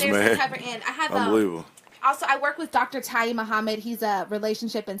love it. there's It is, the man. cover end. I have Unbelievable. Also, I work with Dr. Tai Muhammad. He's a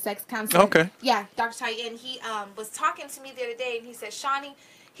relationship and sex counselor. Okay. Yeah, Dr. Tai, and he was talking to me the other day, and he said, Shawnee,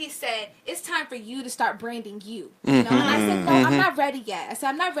 he said, it's time for you to start branding you. You know? And I said, no, I'm not ready yet. I said,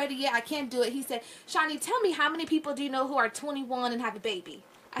 I'm not ready yet. I can't do it. He said, Shawnee, tell me how many people do you know who are 21 and have a baby?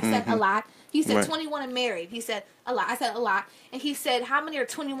 I said, a lot. He said, Right. 21 and married. He said, a lot. I said, a lot. And he said, how many are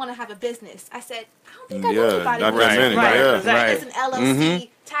 21 and have a business? I said, I don't think I know Yeah, anybody. not who that is many. Right. Yeah. Exactly. It's an LLC,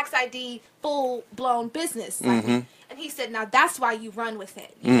 tax ID, full-blown business. Like, and he said, now that's why you run with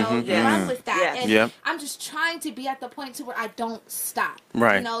it. You know, you Yes. run with that. Yes. And Yep. I'm just trying to be at the point to where I don't stop.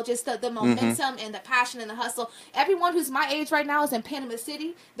 Right. You know, just the momentum and the passion and the hustle. Everyone who's my age right now is in Panama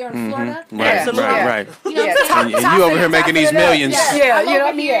City. They're in Florida. Right. Absolutely. Right. Right. You know Yeah. what I'm saying? And you over here making these millions. Yeah, I'm you know over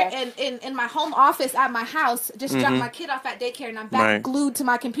what I mean? here Yeah. in my home office at my house, just dropped my kid off at daycare, and I'm back Right. glued to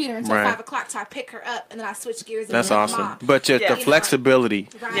my computer until Right. 5 o'clock. So I pick her up, and then I switch gears. And That's be with awesome. Mom. But the Yeah. flexibility,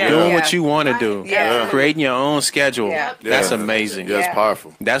 Right. Yeah. doing Yeah. what you want to do, Yeah. creating your own schedule. Yeah. That's Yeah. amazing. Yeah, it's Yeah.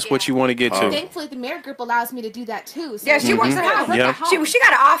 powerful. That's what you want to get to. Thankfully, the Mirror Group allows me to do that too. So Yeah, she works at I home. work Yeah. at home. She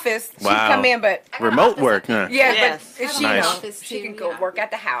got an office. She Wow. come in, but I got an Remote office. work, huh? yeah, Yes. but I she have an Nice. office she too, can go yeah. work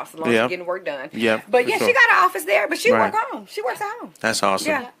at the house as long as Yep. she's getting work done. Yep, But for yeah, sure. she got an office there, but she Right. work home. She works at home. That's awesome.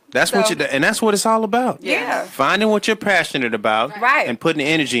 Yeah. That's what So- you, and that's what it's all about. Yeah. Finding what you're passionate about, Right. and putting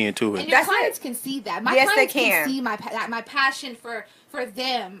energy into And it. your That's clients it. can see that. My Yes, they clients can. see my passion for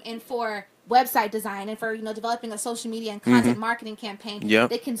them and for website design and for developing a social media and content marketing campaign. Yep.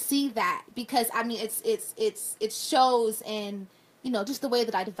 They can see that because I mean it shows in just the way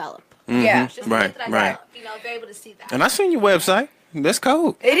that I develop. Yeah. Just the way Right, that I right. develop, they're able to see that. And I seen your website. That's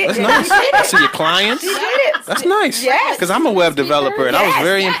cool. It is. That's nice. I see your clients. She did it. That's nice. Yes. Because I'm a web developer and I was Yes,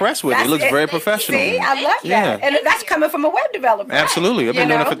 very yes. impressed with it. It That's looks it. very professional. See, I love Yeah. that. And that's coming from a web developer. Absolutely. I've been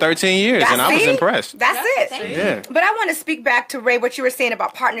You doing it know? for 13 years and I was See? impressed. That's Yeah, it. thank you. Yeah. But I want to speak back to Ray, what you were saying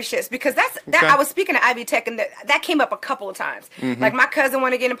about partnerships, because that Okay. I was speaking to Ivy Tech, and that came up a couple of times. Mm-hmm. Like my cousin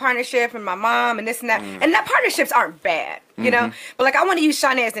wanted to get in a partnership, and my mom, and this and that. And that partnerships aren't bad, you know. Mm-hmm. But like I want to use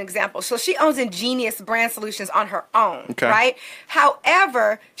Shawnee as an example. So she owns Ingenious Brand Solutions on her own, Okay. right?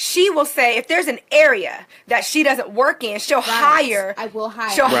 However, she will say if there's an area that she doesn't work in, she'll hire. I will hire.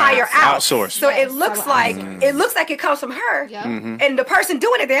 She'll hire out. Outsource. So Yes, it looks I will like outsource. it comes from her, Yeah. and the person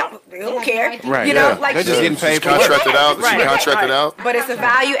doing it, they don't have care. no idea. Right. You know, Yeah. like They're just she- getting paid She's for work. contracted out. She Right. contracted Right. out. but it's a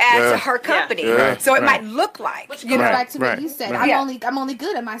value add Yeah. to her company. Yeah. So it Right. might look like, Which you goes know, back to Right. what you said. Right. I'm only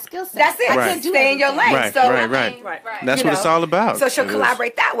good at my skill set. that's it. I Right. can't do Stay in your everything. lane. Right, So, right, right. Right. That's you what know, it's all about. So she'll It is.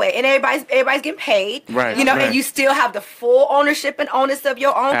 collaborate that way, and everybody's getting paid. Right, You know, right. and you still have the full ownership and onus of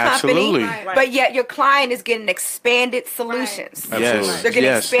your own Absolutely. company. Right. But yet your client is getting expanded solutions. Absolutely. Yes. They're getting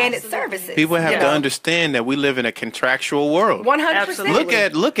Yes. expanded Absolutely. services. People have you to know? understand that we live in a contractual world. 100%. Absolutely.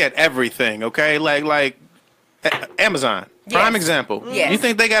 Look at everything, okay? Like Amazon. Prime Yes. example. Yes. You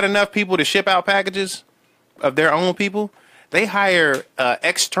think they got enough people to ship out packages of their own people? they hire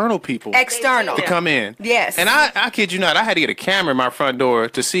external people External. to come in. Yes. And I kid you not, I had to get a camera in my front door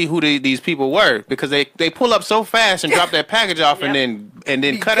to see who these people were because they pull up so fast and drop that package off and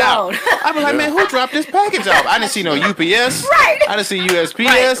then cut out. I was like, man, who dropped this package off? I didn't see no UPS. Right. I didn't see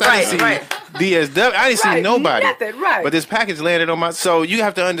USPS. I didn't see DSW. I didn't see nobody. Nothing, right. But this package landed on my. So you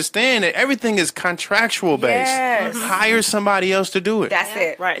have to understand that everything is contractual based. Yes. Hire somebody else to do it. That's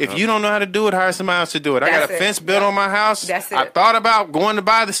it. Right. If you don't know how to do it, hire somebody else to do it. I got That's a it. fence built on my house. That's it. I thought about going to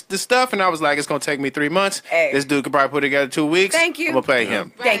buy the stuff, and I was like, it's going to take me 3 months. Hey. This dude could probably put it together 2 weeks. Thank you. I'm going to pay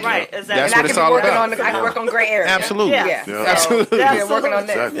him. Thank you. Right, exactly. That's And what I it's can be all working about. on. I can work on gray areas. Absolutely. Yeah. Yeah. Absolutely. Yeah, working on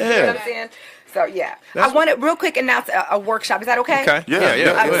that. Exactly. You know what I'm saying? So yeah, I want to real quick announce a workshop. Is that okay? Okay. Yeah.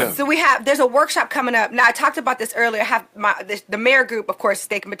 Yeah. So there's a workshop coming up. Now I talked about this earlier. I have the Mayor Group, of course,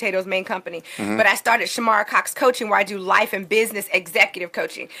 Steak and Potatoes main company. But I started Shamara Cox Coaching, where I do life and business executive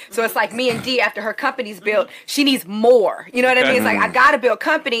coaching. So it's like me and Dee, after her company's built, she needs more. You know what I mean? It's like I gotta build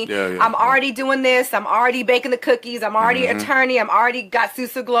company. I'm already doing this. I'm already baking the cookies. I'm already an attorney. I'm already got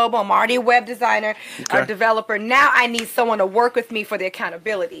Susa Global. I'm already a web designer, a developer. Now I need someone to work with me for the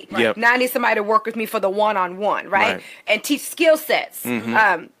accountability. Yep. Now I need somebody to work with me for the one-on-one, right? And teach skill sets.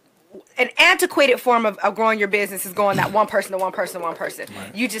 An antiquated form of growing your business is going that one person to one person to one person.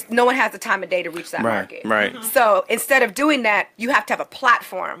 You just, no one has the time of day to reach that market. Right. So instead of doing that, you have to have a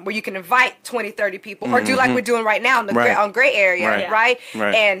platform where you can invite 20, 30 people or do like we're doing right now in the on gray area, right?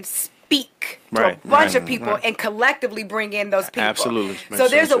 And speak to a bunch of people and collectively bring in those people. Absolutely. So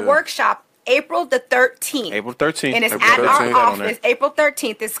there's a workshop April the 13th. April 13th. And it's April at 13th. our office. April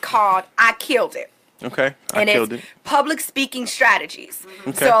 13th. It's called I Killed It. Okay. I And killed it's it. public speaking strategies.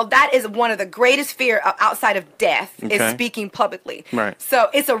 Okay. So that is one of the greatest fear outside of death is Okay. speaking publicly. Right. So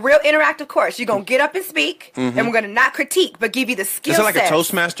it's a real interactive course. You're going to get up and speak, and we're going to not critique, but give you the skill Is it like sets. a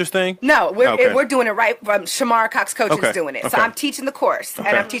Toastmasters thing? No, Okay. we're doing it right. Shamara Cox Coaching is Okay. doing it. So Okay. I'm teaching the course, and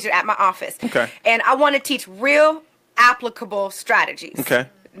I'm teaching it at my office. Okay. And I want to teach real applicable strategies. Okay.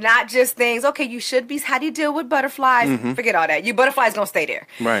 Not just things, okay, you should be, how do you deal with butterflies? Forget all that. Your butterflies going to stay there.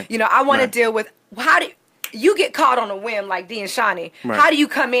 Right. You know, I want to Right. deal with, how do you get caught on a whim like Dee and Shawnee? Right. How do you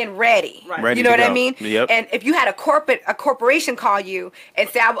come in ready? Right. Ready You know to what I go. mean? Yep. And if you had a corporation call you and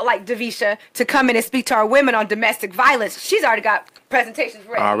say, I would like Davisha to come in and speak to our women on domestic violence, she's already got presentations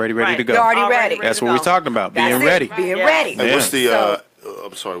ready. Already ready to go. You're already ready. That's what we're talking about. That's Being it, ready. Being Yeah. ready. And what's the? So-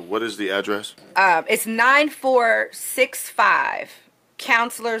 I'm sorry. What is the address? It's 9465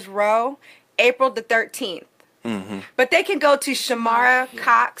 Counselors Row, April the 13th. But they can go to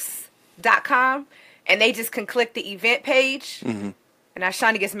shamaracox.com and they just can click the event page. And now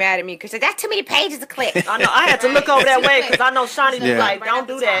Shawnee gets mad at me because that's too many pages to click. I know. I had to look over that way because I know Shawnee was Yeah. like, "Don't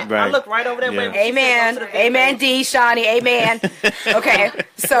do that." Right. I looked right over that Yeah. way. when she said, Amen. "Go to the video Amen, page." D, Shawnee. Amen. Okay.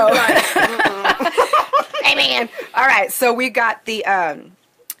 So, amen. All right. So we got the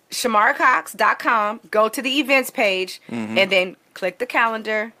shamaracox.com. Go to the events page and then click the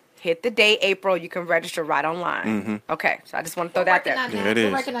calendar. Hit the date, April. You can register right online. Okay. So I just want to throw that there. Yeah, it is.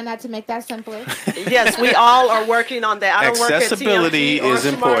 We're working on that to make that simpler. Yes, we all are working on that. I don't work at Accessibility TMG or is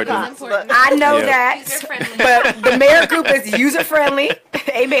Shamar important. Cox, but I know Yeah. that, User-friendly. but the Mayor Group is user friendly.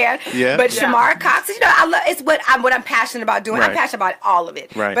 Amen. Yeah. But Yeah. Shamara Cox, you know, I love it's what I'm passionate about doing. I'm Right. passionate about all of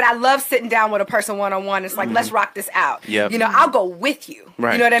it. Right. But I love sitting down with a person one on one. It's like let's rock this out. Yep. You know, I'll go with you.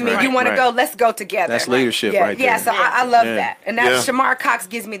 Right. You know what I mean? Right. You want Right. to go? Let's go together. That's leadership yeah. right there. Yeah. So I love Yeah. that, and that's Yeah. Shamara Cox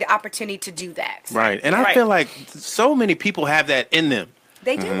gives me the opportunity to do that. Right. And I Right. feel like so many people have that in them.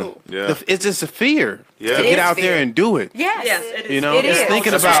 They do. Yeah. It's just a fear Yeah. to It get is out fear. there and do it. Yes. yes, it is. You know, It it's is.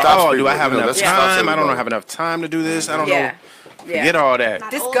 thinking That's what about, stops oh, do people. I have You know, enough that's what stops time? I don't everybody. have enough time to do this. I don't Yeah. know. Yeah. Forget all that.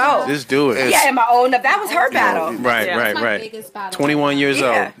 Just go. Just do it. Yeah. And my own. That was her battle. Right, Yeah. right, My right. biggest battle. 21 years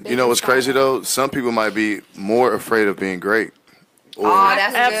Yeah. old. You know what's crazy though? Some people might be more afraid of being great. Or, Oh,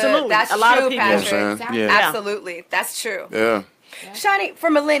 that's Absolutely. good. That's A lot of true, people- you know what I'm Patrick. saying? Exactly. Yeah. Absolutely. That's true. Yeah. Shawnee, for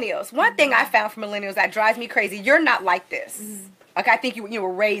millennials, one thing I found for millennials that drives me crazy, you're not like this. Like, I think you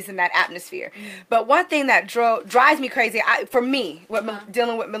were raised in that atmosphere. But one thing that drives me crazy, for me,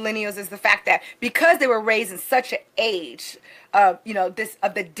 dealing with millennials is the fact that because they were raised in such an age of,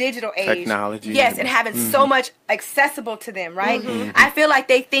 of the digital age. Technology. Yes, and having so much accessible to them, right? I feel like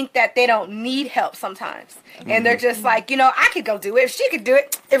they think that they don't need help sometimes. And they're just like, I could go do it. If she could do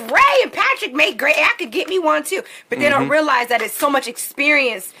it. If Ray and Patrick made great, I could get me one too. But they don't realize that it's so much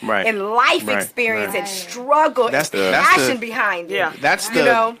experience Right. and life Right. experience Right. and struggle That's and the- passion behind behind it. Yeah. That's You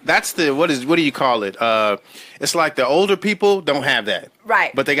know? what do you call it? It's like the older people don't have that.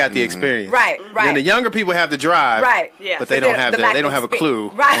 Right. But they got the experience. Right. Then the younger people have the drive. Right. Yeah. But they don't have that. They don't have a clue.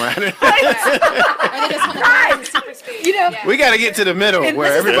 Right. Or they just want to Right. ride super speed. You know, Yeah. We got to get to the middle And where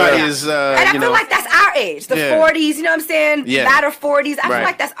this is- everybody yeah. is, and I feel like that's our age, the Yeah. 40s, you know what I'm saying? Yeah. Latter 40s. I feel Right.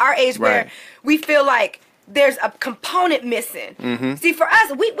 like that's our age where Right. we feel like there's a component missing. See, for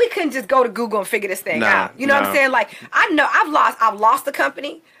us, we couldn't just go to Google and figure this thing No, out. You know what I'm no. saying? Like, I know I've lost a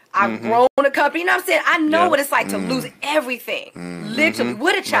company. I've grown a company. You know what I'm saying? I know Yeah. what it's like to lose everything, literally,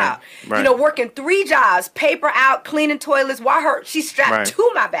 with a child. Right. You know, working 3 jobs, paper out, cleaning toilets, while she's strapped Right.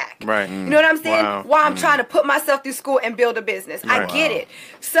 to my back. Right. You know what I'm saying? Wow. While I'm trying to put myself through school and build a business. I Right. get it.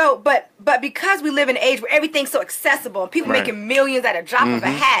 So, but because we live in an age where everything's so accessible and people Right. making millions at a drop of a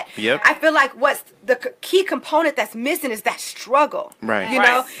hat, Yep. I feel like what's the key component that's missing is that struggle. Right. You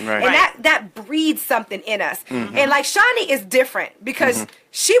know? Right. And that breeds something in us. And like Shawnee is different because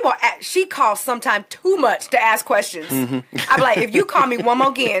she calls sometimes too much to ask questions. I'm like, if you call me one more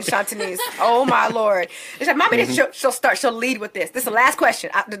again, Shantanese, oh my Lord. It's like, Mommy, she'll lead with this. This is the last question.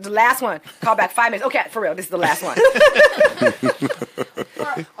 The last one. Call back 5 minutes. Okay, for real, this is the last one.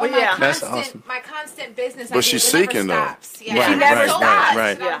 Or Yeah. That's awesome. my constant business. But she's seeking, though. Stops. Yeah. Right, She never right, stops.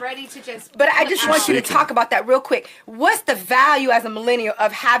 right. And I'm ready to just. But I just want you to seeking. talk about that real quick. What's the value as a millennial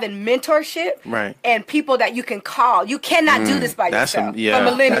of having mentorship Right. and people that you can call? You cannot do this by That's yourself. a, yeah,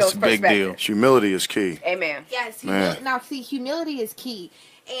 From millennials' that's a big perspective. deal. Humility is key. Amen. Yes. Man. Now, see, humility is key,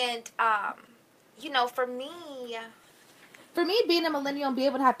 and for me, being a millennial and be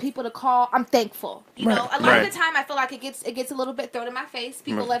able to have people to call, I'm thankful. You know, a lot Right. of the time I feel like it gets a little bit thrown in my face.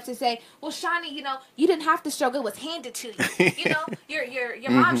 People love to say, "Well, Shawnee, you didn't have to struggle; it was handed to you.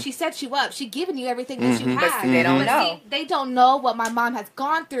 Your mom, she set you up. She given you everything that you have. they don't But know. see, they don't know what my mom has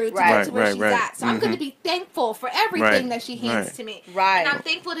gone through to Right. get to where Right, she's right. at. So I'm going to be thankful for everything Right. that she hands Right. to me. Right. And I'm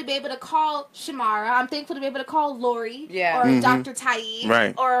thankful to be able to call Shamara. I'm thankful to be able to call Lori Yeah. or Dr. Taib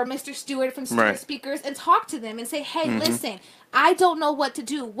Right. or Mr. Stewart from Stewart Right. Speakers and talk to them and say, "Hey, listen, I don't know what to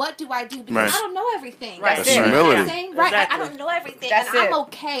do. What do I do? Because Right. I don't know everything." Right. That's it. You know what I'm humility. saying? Right. Exactly. I don't know everything. That's and I'm it.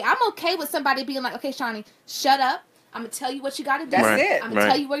 okay. I'm okay with somebody being like, "Okay, Shawnee, shut up. I'm going to tell you what you got to do. That's Right. it. I'm going to Right.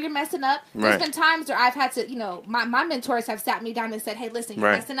 tell you where you're messing up." There's Right. been times where I've had to, my mentors have sat me down and said, "Hey, listen, you're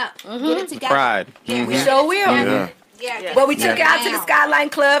Right. messing up. Get it together." Pride. Yeah, We sure will. Yeah. Yeah. But we took her out to the Skyline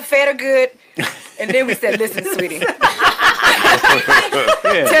Club, fed her good, and then we said, "Listen, sweetie."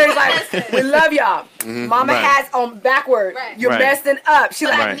 Terry's like, "We love y'all. Mama Right. has on backward. Right. You're Right. messing up." She's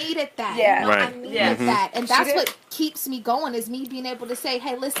But like, I Right. needed that. Yeah. Right. I needed that. And that's did. what keeps me going is me being able to say,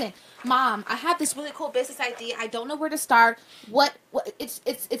 "Hey, listen, Mom, I have this really cool business idea. I don't know where to start. What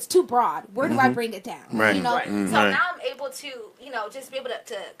it's too broad. Where do I bring it down?" Right. You know? Right. So Right. now I'm able to, just be able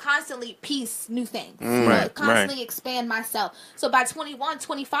to constantly piece new things. Right. Constantly expand myself. So by 21,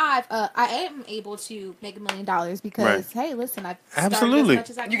 25, I am able to make $1 million because hey, listen, I've started Absolutely. as much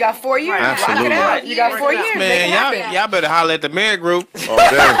as I "You can. got 4 years. Right. Rock it Absolutely. out. You got 4 Yeah. years. Make Man, it happen." y'all better holler at the Marriott Group. Oh,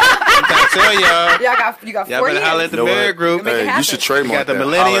 damn. I'm trying to tell y'all. You got Y'all 4 better holler years. at the You know Marriott what? Group. Make it Hey, you happen. should trademark You got the that.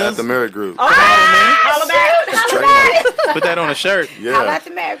 Holla millennials. at the Marriott Group. Holla back. Trademark. Put that on a shirt. How Yeah. about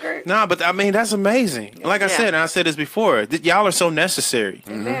the Mad Group? No, but I mean that's amazing. Like I said, and I said this before, y'all are so necessary.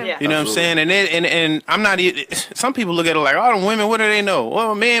 Yeah. You know what I'm saying? And I'm not. Some people look at it like, oh, the women, what do they know?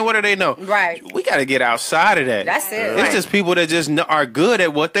 Well, men, what do they know? Right. We got to get outside of that. That's it. It's Right. just people that just are good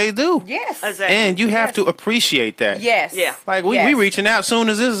at what they do. Yes. Exactly. And you have to appreciate that. Yes. Yeah. Like we Yes. reaching out soon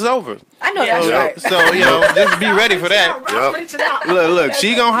as this is over. I know Yeah. that's So, right. so just be ready for that. Yep. Look,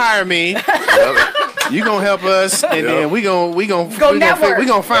 she gonna hire me. Yep. You gonna help us, and then we gonna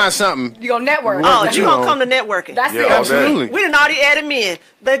network. find something. You gonna network. Oh, What you you gonna on? come to networking. That's Yeah, it. all day. Absolutely. We done already added men.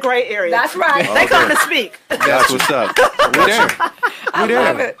 The gray area. That's right. They come to speak. That's what's up. We're there. I We're there.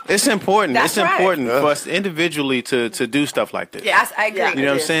 love it. It's important. That's it's right. important Yeah. for us individually to do stuff like this. Yes, I agree. Yeah. You know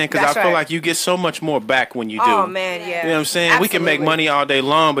what I'm saying? Because I That's feel right. like you get so much more back when you do. Oh man, yeah. You know what I'm saying? We can make Absolutely. money all day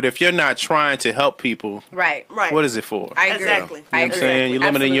long, but if you're not trying to help people, Right. Right. what is it for? I agree. Exactly. You know I what I'm agree. saying? You're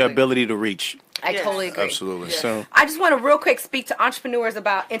limiting your Absolutely. ability to reach. I Yes. totally agree. Absolutely. So, I just want to real quick speak to entrepreneurs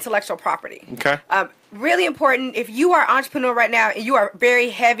about intellectual property. okay. Really important. If you are an entrepreneur right now and you are very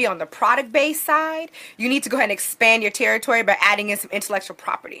heavy on the product-based side, you need to go ahead and expand your territory by adding in some intellectual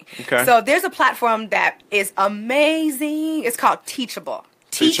property. Okay. So there's a platform that is amazing. It's called Teachable.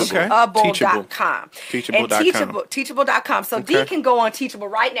 Teachable. Okay. Teachable.com. Teachable.com. And Teachable.com. So Dee Okay. can go on Teachable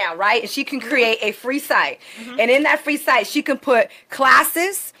right now, right? And she can create a free site. And in that free site, she can put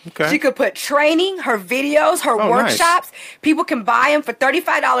classes. Okay. She could put training, her videos, her Oh, nice. workshops. People can buy them for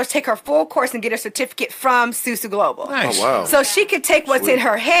 $35, take her full course, and get a certificate from Susu Global. Nice. Oh, wow. So she could take what's in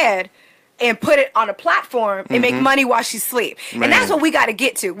her head and put it on a platform and make money while she sleep. Man. And that's what we got to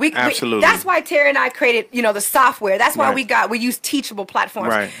get to. Absolutely. That's why Terry and I created, the software. That's why Right. we use teachable platforms.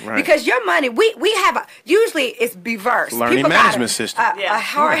 Right. Because your money, we have usually it's reverse. Learning People management got system. a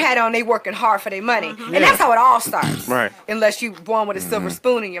hard hat on, they working hard for their money. And that's how it all starts. Right. Unless you born with a silver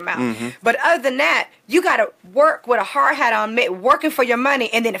spoon in your mouth. But other than that, you got to work with a hard hat on, working for your money,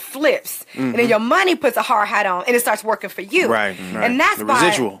 and then it flips. And then your money puts a hard hat on, and it starts working for you. Right. And that's the why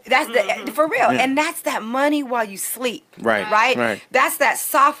residual. that's for real. And that's that money while you sleep. Right. That's that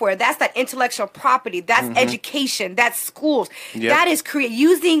software. That's that intellectual property. That's education. That's schools. Yep. That is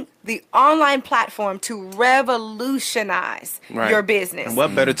using the online platform to revolutionize your business. And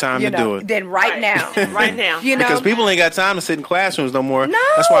what better time to do it than right now? Right now. Because people ain't got time to sit in classrooms no more. No.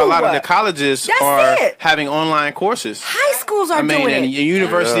 That's why a lot of the colleges That's are it. having online courses. High schools are doing and it.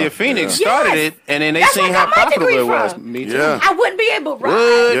 University of Phoenix started it, and then they That's seen where I how got my profitable degree it was. from. Me too. Yeah. I wouldn't be able to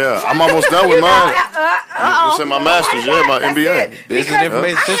What? Yeah, I'm almost done with mine. Uh-oh. It's in my master's, my That's MBA. it. Business Because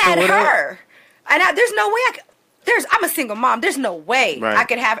information I system, had whatever. her, and there's no way I'm a single mom. There's no way Right. I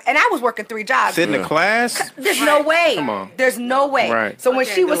could have, and I was working 3 jobs. Sit in the class. There's no way. Come on. There's no way. Right. So when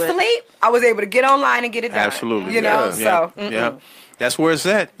can't she was do it. asleep, I was able to get online and get it done. Absolutely. You know, Yeah. so. Yeah. That's where it's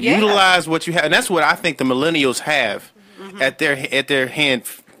at. Yeah. Utilize what you have, and that's what I think the millennials have at their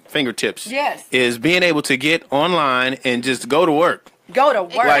fingertips. Yes. Is being able to get online and just go to work. Go to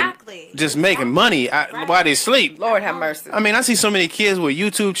work. Exactly. Just making money while they sleep. Lord have mercy. I mean, I see so many kids with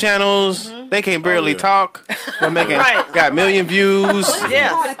YouTube channels. They can barely talk. They're making got 1,000,000 views.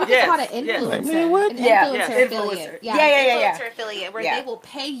 Yes. It's called an Yes. influencer. Man, what? An Yeah. influencer Yeah. affiliate. Yeah. Influencer affiliate where Yeah. they will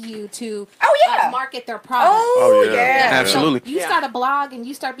pay you to yeah. market their product. Oh, yeah. yeah. Absolutely. So you start a blog and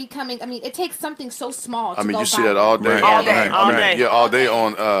you start becoming. I mean, it takes something so small. To I mean, go you see that viral. all day. Right. All day. All day. Yeah, all day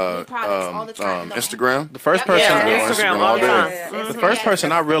on Products all the time. Instagram. The first person, Yeah, Yeah, Instagram Instagram all all the day. time. the first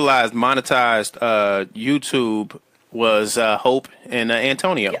person I realized monetized YouTube was Hope and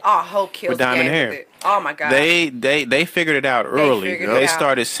Antonio. Oh, Hope kills With diamond the game hair. with it. Oh my God. They figured it out early. figured it They out.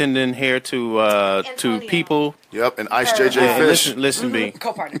 started sending hair to Antonio. people. Yep, and Ice JJ And Fish. listen, B.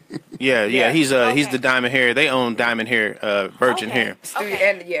 Co-partner. Yeah, Yeah. he's Okay. the diamond hair. They own diamond hair, virgin hair.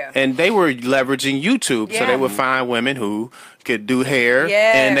 And yeah. And they were leveraging YouTube, so Yeah. they would find women who could do hair,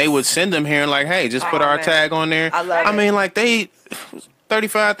 Yes. and they would send them hair and like, hey, just put Oh, our man. tag on there. I love it. mean, like they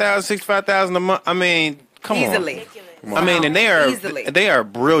 35,000, 65,000 a month. I mean, come Easily. on. I mean, and Easily. they are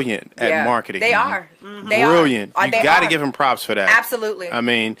brilliant at Yeah. marketing. They are. They Brilliant. are. You They got to are. give them props for that. Absolutely. I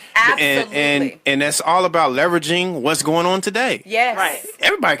mean, Absolutely. and that's all about leveraging what's going on today. Yes. Right.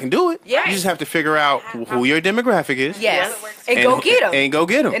 Everybody can do it. Yes. You just have to figure out who your demographic is. Yes. And go get them. And go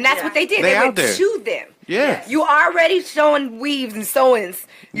get them. And that's what they did. They They out went there. to them. Yeah. You already showing weaves and sewings.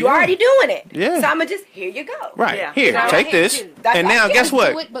 You Yeah. already doing it. Yeah. So I'm going to just, here you go. Right. Yeah. Here, Right. take this. That's And right. now, Yeah, guess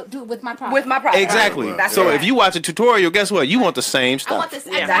what? Do it, but do it with my product. With my product. Exactly. That's So right. if you watch a tutorial, guess what? You want the same I stuff. want this.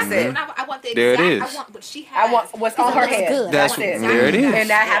 Yeah. Exactly. That's it. And I want the There it exact. is. I want what she has. I want what's on Because her it looks head. good. That's I want it. there it is. And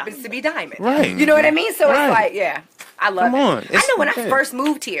that happens to be diamond. Right. You know what I mean? So Right. it's like, yeah. I love Come it. on. I know when I It's- first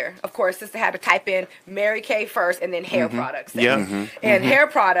moved here, of course, sister had to type in Mary Kay first and then hair products. Yeah. And hair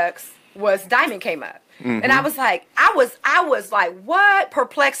products was diamond came up. And I was like, I was like, what?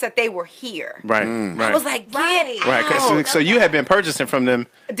 Perplexed that they were here. Right. I Right. was like, get Right. Right. 'Cause out. So you had been purchasing from them.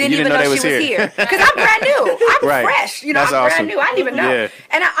 Didn't you even know they she was here. Because I'm brand new. I'm Right. fresh. You know, That's I'm awesome. brand new. I didn't even know. Yeah.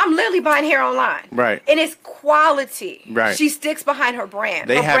 And I'm literally buying hair online. Right. And it's quality. Right. She sticks behind her brand.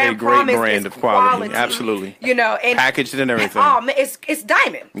 They Her have a brand great promise brand is of quality. Absolutely. You know, and Packaged and everything. oh man, it's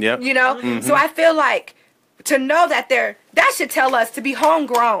diamond. Yep. You know? So I feel like to know that that should tell us to be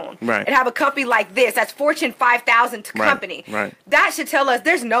homegrown Right. and have a company like this that's Fortune 5,000 Right. company. Right. That should tell us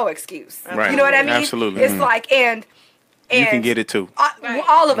there's no excuse. Right. You know what I mean? Absolutely. It's like and You can get it too.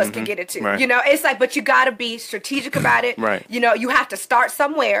 all of us can get it too. Right. You know, it's like, but you got to be strategic about it. Right. You know, you have to start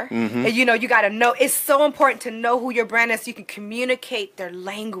somewhere. And, you know, you got to know. It's so important to know who your brand is so you can communicate their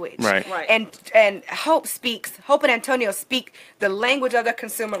language. Right. Right. And Hope and Antonio speak the language of the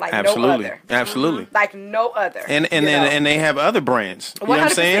consumer like Absolutely. no other. Absolutely. Like no other. And you know? and they have other brands. You know what I'm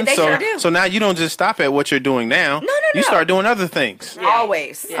 100%, saying? they So sure do. so now you don't just stop at what you're doing now. No. You start doing other things.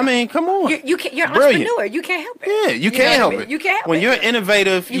 Always. I mean, come on. You're an Brilliant. entrepreneur. You can't help it. Yeah, you know can't what I help mean? it. You can't help when it. you're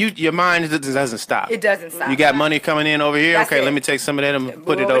innovative, your mind doesn't stop. It doesn't stop. You got money coming in over here. That's Okay, it. let me take some of that and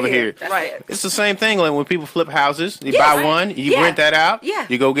put Move it over here. That's Right. it. It's the same thing like when people flip houses. You Yeah. buy one, you Yeah. rent that out. Yeah.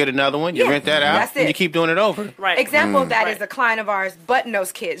 You go get another one, you Yeah. rent that out, That's and it. you keep doing it over. Right. Example of that Right. is a client of ours, Button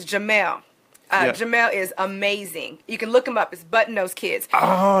Nose Kids, Jamel. Jamel is amazing. You can look him up. It's Button Nose Kids.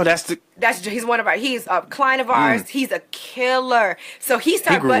 Oh, He's one of our. He's a client of ours. He's a killer. So he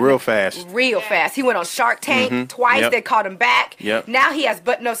started. He grew real fast. Real fast. He went on Shark Tank twice. Yep. They called him back. Yep. Now he has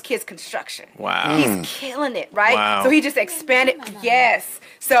Button Nose Kids Construction. Wow. He's killing it, right? Wow. So he just expanded. Yes.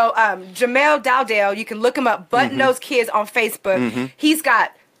 So Jamel Dowdale, you can look him up. Button Nose Kids on Facebook. He's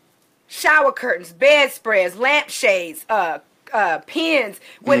got shower curtains, bedspreads, lampshades, pins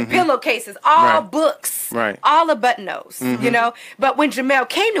with pillowcases, all books, all the button nose, you know. But when Jamel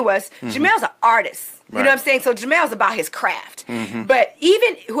came to us, Jamel's an artist. You know what I'm saying? So Jamel's about his craft. But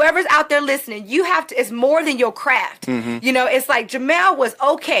even whoever's out there listening, you have to, it's more than your craft. You know, it's like Jamel was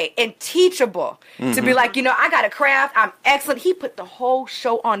okay and teachable to be like, you know, I got a craft. I'm excellent. He put the whole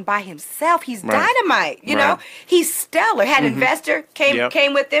show on by himself. He's dynamite, you know. He's stellar. Had an investor,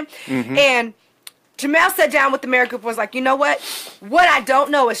 came with him. And Jamel sat down with the Merit Group and was like, you know what? What I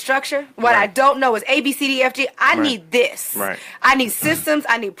don't know is structure. What I don't know is A, B, C, D, F, G. I need this. I need systems.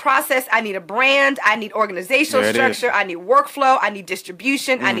 I need process. I need a brand. I need organizational structure. I need workflow. I need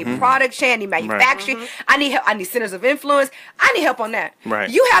distribution. I need product chain. I need manufacturing. I need help. I need centers of influence. I need help on that.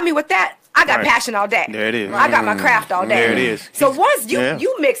 You have me with that. I got passion all day. There it is. I got my craft all day. There it is. So once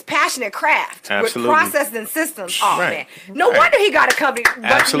you mix passion and craft with processes and systems, man. No wonder he got a company.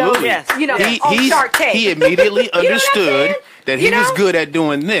 Absolutely. You know, on Shark Tank. He immediately understood that he You know? was good at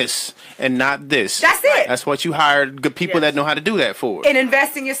doing this and not this. That's it. That's what you hired good people that know how to do that for. And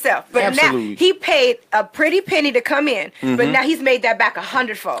invest in yourself. But now he paid a pretty penny to come in, but now he's made that back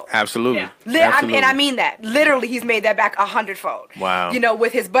 100-fold. Absolutely. And I mean that. Literally, he's made that back 100-fold. Wow. You know,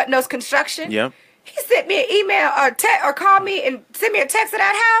 with his Button Nose Construction. Yep. He sent me an email or called me and sent me a text to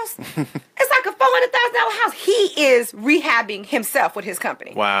that house. It's like a $400,000 house. He is rehabbing himself with his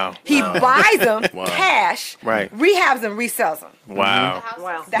company. Wow. He buys them cash, rehabs them, resells them. Wow.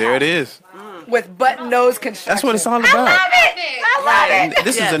 The There it house. is. With Button Nose Construction. That's what it's all about. I love it. I love it.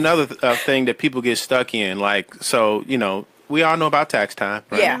 This is another thing that people get stuck in. Like, so, you know, we all know about tax time.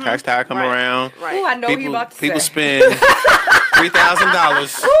 Right? Yeah. Tax time come around. Ooh, I know what you're about to People say. spend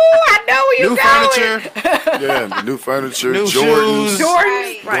 $3,000. Ooh, I know where you're New going. Yeah, new furniture, New Jordans, shoes.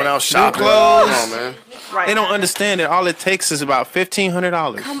 Jordans. going out shopping. clothes. Come on, man. They don't understand that all it takes is about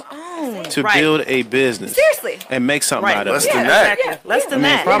 $1,500 Come on. to build a business. Seriously. And make something out of Less it. than that. Less than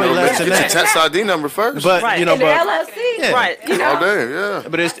that. Probably less than Get your that. tax ID number first. But, you know, And the but LLC. Yeah. Right. You know? all day, yeah.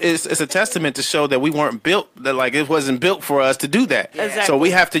 But it's a testament to show that we weren't built, that like it wasn't built for us to do that. Exactly. So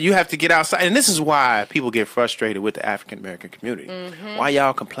you have to get outside, and this is why people get frustrated with the African American community. Why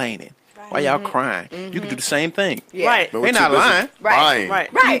y'all complaining? Why y'all crying? You can do the same thing. Right. But They're we're not too busy lying.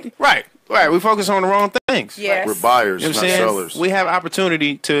 Buying. Right. We focus on the wrong things. Yes. We're buyers, You know what not I'm saying? sellers. We have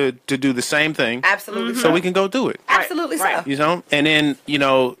opportunity to do the same thing, Absolutely. so we can go do it. Absolutely so. Right. You know, and then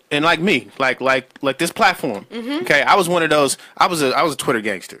and like me, like this platform. Okay, I was one of those. I was a Twitter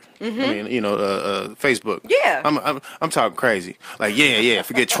gangster. I mean, Facebook. Yeah. I'm talking crazy. Like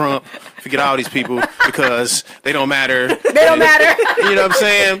forget Trump, forget all these people because they don't matter. They don't matter. You know what I'm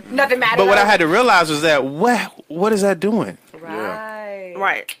saying? Nothing matters. But what I had to realize was that what is that doing?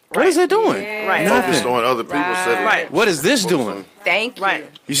 Right. What is it doing? Right. Focused Nothing. on other people. Right. What is this doing? Thank you. Right.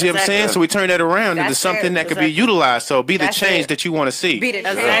 You see what I'm saying? So we turn that around into That's something it. that could be utilized. So be the That's change it. that you want to see. Be the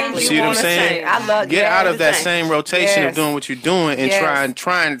Exactly. change You you see what I'm wanna saying? see. I love Get out of that Yes. same rotation Yes. of doing what you're doing and Yes.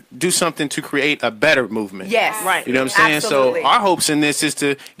 try and do something to create a better movement. Yes. Right. You know what I'm saying? Absolutely. So our hopes in this is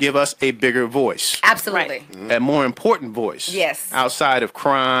to give us a bigger voice, Absolutely. a more important voice. Yes. Outside of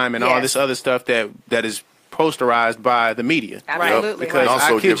crime and all Yes. this other stuff that is posterized by the media. Absolutely. Because And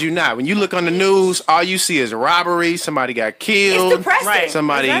also I kid give- you not, when you look on the news, all you see is robbery. Somebody got killed. It's depressing. Right.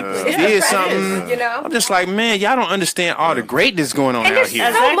 Somebody Exactly. It's did depressing, something. you know? I'm just like, man, y'all don't understand all the greatness going on And out there's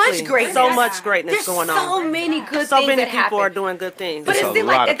here. so much greatness. So much greatness There's going on. so many good So things many that people happen. are doing good things. But it There's a seems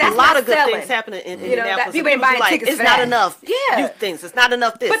lot like of that's a lot not of good selling. things happening in You know, that Indianapolis. people ain't buying like, tickets it's for not that. enough. Yeah. Youth things. It's not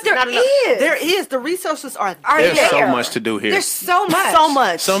enough this. But it's there not enough. is. There is. The resources are There's there. so much to do here. There's so much. So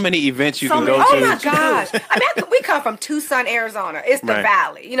much. So many events you So can many- go Oh to. my gosh. I mean, we come from Tucson, Arizona. It's the Right.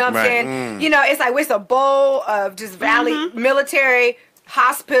 valley. You know what I'm Right. saying? You know, it's like it's a bowl of just valley, military,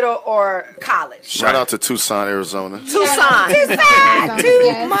 hospital, or college. Shout out to Tucson, Arizona. Tucson. Tucson, too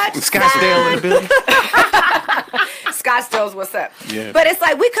Yes. much. Scottsdale in the building. Scottsdale's what's up. Yeah. But it's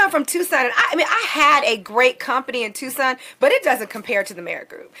like we come from Tucson, and I mean, I had a great company in Tucson, but it doesn't compare to the Merit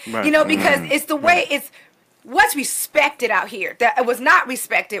Group. Right. You know, because it's the way it's what's respected out here that it was not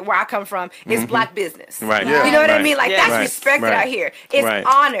respected where I come from is black business. Right. Yeah. You know what I Right. mean? Like Yeah. that's Right. respected Right. out here. It's Right.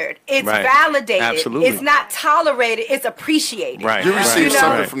 honored. It's Right. validated. Absolutely. It's not tolerated. It's appreciated. Right. You Right. received You know,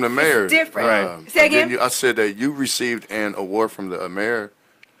 something from the mayor. different. Right. Say again? I said that you received an award from the mayor.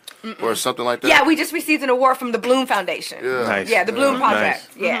 or something like that? Yeah, we just received an award from the Bloom Foundation. Yeah. Nice. Yeah, the Bloom Project.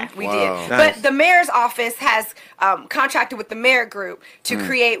 Nice. Yeah, we Wow. did. Nice. But the mayor's office has contracted with the Mayor Group to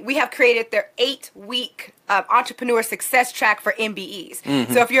we have created their 8-week entrepreneur success track for MBEs.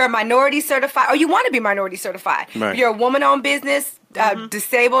 So if you're a minority certified, or you want to be minority certified, Right. if you're a woman-owned business,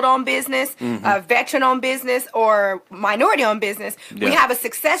 disabled-owned business, veteran-owned business, or minority-owned business, we Yeah. have a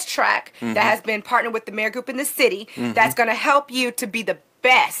success track that has been partnered with the Mayor Group in the city that's going to help you to be the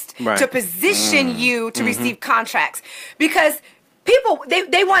best, Right. to position you to receive contracts, because people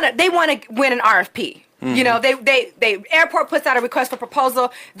they want to win an RFP. You know, they airport puts out a request for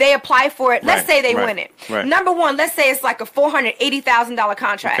proposal. They apply for it. Let's Right, say they right, win it. right. Number one, let's say it's like a $480,000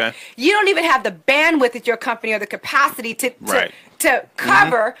 contract. Okay. You don't even have the bandwidth at your company or the capacity Right. to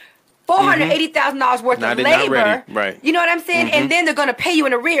cover $480,000 worth Nah, of they're not labor. ready. Right. You know what I'm saying? And then they're going to pay you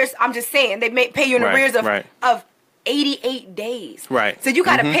in arrears. I'm just saying they may pay you in Right, arrears right. of 88 days. Right. So you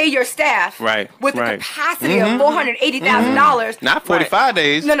got to pay your staff Right, with the right. capacity of $480,000. Not 45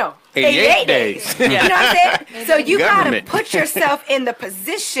 days. No. 88 days. You know what I'm saying? So you got to Government. put yourself in the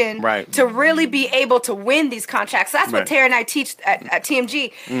position Right. to really be able to win these contracts. So that's what Right. Tara and I teach at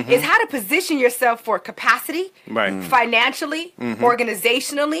TMG is how to position yourself for capacity, Right. financially,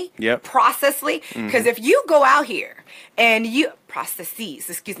 organizationally, Yep. processly. Because if you go out here and if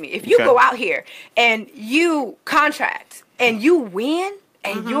you Okay. go out here and you contract and you win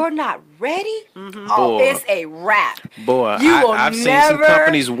and you're not ready, oh, Boy. it's a wrap. Boy, You will I've seen some never-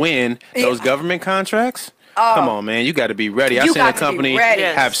 companies win those government contracts. Come on, man. You got to be ready. I You seen a got to be company ready.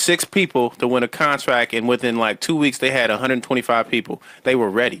 Yes. have 6 people to win a contract, and within like 2 weeks, they had 125 people. They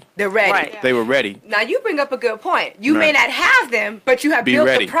were ready. They're ready. Right. They were ready. Now you bring up a good point. You may Right. not have them, but you have Be built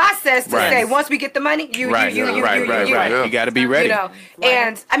ready. the process to Right. say once we get the money, you Right, you right. Yeah. You got to be ready. You know,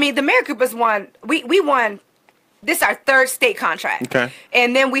 and I mean the Mayor Group has won. We won. This is our 3rd state contract. Okay.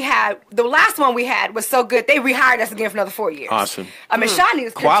 And then we had the last one we had was so good they rehired us again for another 4 years. Awesome. I mean, Shawnee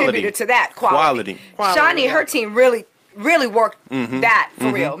has Quality. contributed to that Quality. Shawnee, yeah. her team really worked that for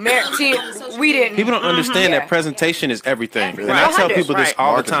real. Mayor team, we didn't. People don't understand Yeah. that presentation is everything. And Right. I tell people this Right.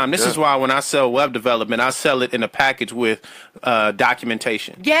 all the Marketing, time. This yeah. is why when I sell web development, I sell it in a package with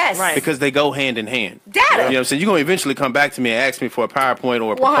documentation. Yes. Right. Because they go hand in hand. Data. You know what I'm saying? You're going to eventually come back to me and ask me for a PowerPoint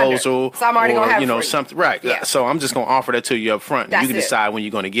or a 100. proposal. So I'm already or, gonna have it you know, for you. something. Right. Yeah. So I'm just going to offer that to you up front. And That's you can it. decide when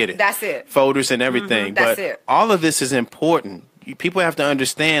you're going to get it. That's it. Folders and everything. That's But it. all of this is important. People have to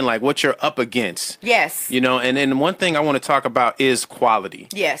understand like what you're up against. Yes. You know, and then one thing I want to talk about is quality.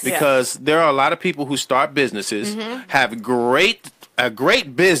 Yes. Because there are a lot of people who start businesses, have a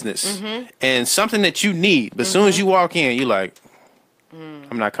great business, and something that you need. But as soon as you walk in, you're like,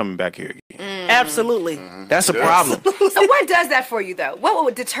 I'm not coming back here again. Absolutely. That's a problem. So what does that for you though? What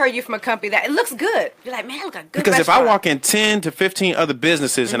would deter you from a company that it looks good? You're like, man, look a good Because if I restaurant. walk in 10 to 15 other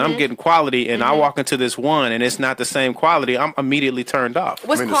businesses and I'm getting quality, and I walk into this one and it's not the same quality, I'm immediately turned off.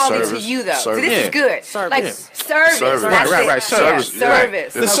 What's I mean, the quality service. to you though? So Service. this is good. Service. Like Yeah. service. Service. That's Right, it. right. Service. Yeah, Right.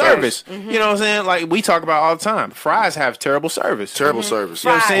 service. The The Okay. service. You know what I'm saying? Like we talk about all the time. Fries have terrible service. Terrible service. You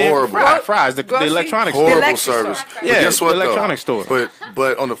know what I'm saying? Horrible. Fries, the Grocery. electronics Horrible electric service. store. But Yeah, guess what, the electronic though? store.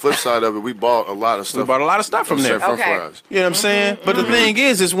 But on the flip side of it, we bought a lot of stuff. We bought a lot of stuff from there. French Okay. fries. You know what I'm saying? But the thing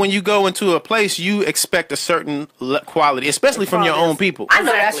is when you go into a place, you expect a certain quality, especially from your own people. I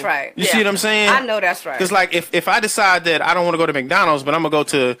know that's Exactly. right. You see what I'm saying? I know that's right. Because like if I decide that I don't want to go to McDonald's, but I'm gonna go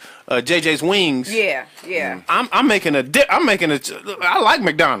to JJ's Wings. Yeah. I'm making a I like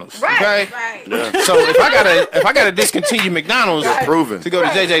McDonald's. Right. Okay. Right. So if I gotta discontinue McDonald's Proven. to go to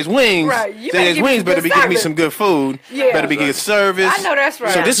JJ's Wings, Right. You better JJ's give me Wings some better good be giving me service. some good food. Yeah. Better be good service. I know that's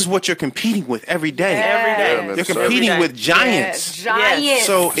right. So this is what you're competing with every day. Every day. Yeah, man. You're Service. competing Every with day. giants. Yeah, giants.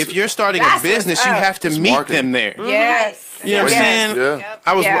 So if you're starting a That's business, what's you up. have to meet marketing. them there. Yes. You know what I'm Yes. saying? Yeah.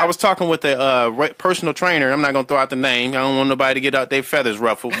 I was talking with a personal trainer. I'm not gonna throw out the name. I don't want nobody to get out their feathers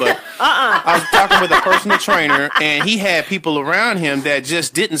ruffled. But I was talking with a personal trainer, and he had people around him that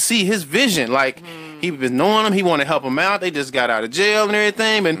just didn't see his vision. Like he was knowing them, he wanted to help them out. They just got out of jail and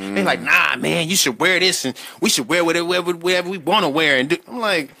everything, and they're like, "Nah, man, you should wear this, and we should wear whatever we want to wear." And I'm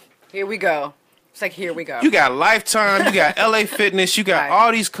like, Here we go. It's like here we go. you got Lifetime, you got LA Fitness, you got Right. all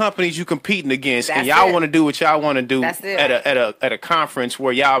these companies you competing against, and That's y'all it. want to do what y'all want to do That's it. at a conference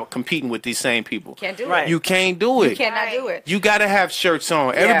where y'all competing with these same people. Can't do Right. it. You can't do it. You cannot do it. You gotta have shirts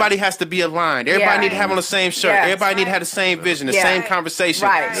on. Everybody has to be aligned. Everybody Yeah. need to have on the same shirt. Yeah. Everybody need to have the same vision, the Yeah. same conversation,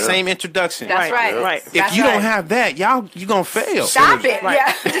 Right. the same introduction. That's right. Right. If That's you right. don't have that, you gonna fail. Stop it. Right.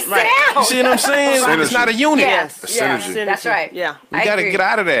 Yeah. Just Right. sit down. You see what I'm saying? Synergy. It's not a unit. Yes. A Yeah. synergy. That's right. Yeah. You got to get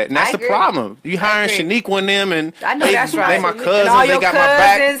out of that, and that's I the agree. problem. You hiring agree. Shaniqua and them, and I know that's right. They my And cousins. all They your got my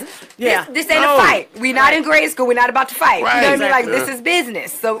back. cousins. Yeah. This ain't No. a fight. We not in grade school. We're not about to fight. Right. You know what I mean? Like, Exactly. this is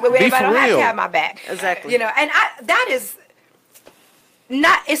business. So everybody for don't have real. to have my back. Exactly. You know, and that is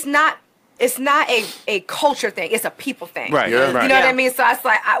not, it's not a culture thing. It's a people thing. Right. Yeah. Right. You know what Yeah. I mean? So it's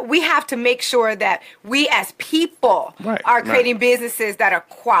like we have to make sure that we as people Right, are right. creating businesses that are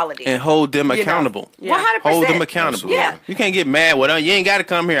quality. And hold them You know. accountable. 100%. Hold them accountable. Yeah. You can't get mad. Well, you ain't got to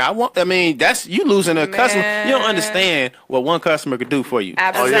come here. I mean, that's you losing a customer. You don't Man. understand what one customer could do for you.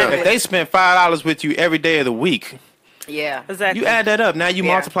 Absolutely. If they spend $5 with you every day of the week, Yeah. Exactly. you add that up. Now you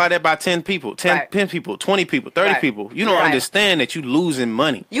Yeah. multiply that by 10 people, 10 Right. people, 20 people, 30 Right. people. You don't Right. understand that you losing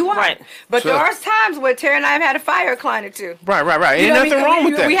money. You are. Right. But Sure. there are times where Terry and I have had to fire a client or two. Right. You Ain't know what I nothing mean? wrong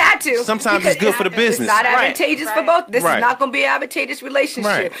with that. We had to. Sometimes it's good for the business. It's not Right. advantageous for both. This Right. is not going to be an advantageous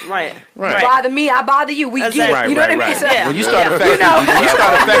relationship. Right. Right. You bother me, I bother you. We get Exactly. it. Right, You know right, what I mean? right. So- Yeah. When you start affecting, You know. when you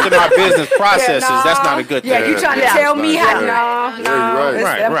start affecting our business processes, Yeah, that's no. not a good thing. Yeah, you trying to Yeah. tell me how? Yeah. No, Yeah, no. you're It's-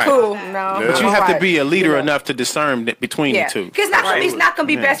 right. I'm Right. cool. No. But you I'm have to alright. be a leader You know. enough to discern between Yeah, the two. because it's not going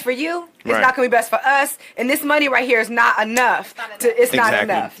to be Yeah. best for you. It's Right. not going to be best for us. And this money right here is not enough. It's not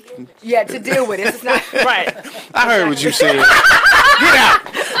Exactly. enough. Yeah, to deal with it. It's not. Right. I heard what you said. Get out.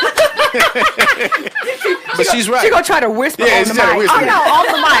 But she's right. She gonna try to whisper Yeah, on the she's trying to mic. whisper. Oh no, off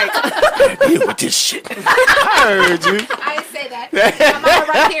the mic. Deal with this shit. I heard you. I didn't say that. My mama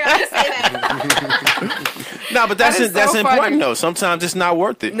right here. I didn't say that. No, but that's That is so that's important funny. though. Sometimes it's not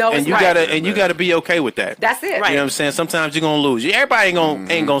worth it. No, and it's you right. gotta be okay with that. That's it. You know what I'm saying? Sometimes you're gonna lose. Everybody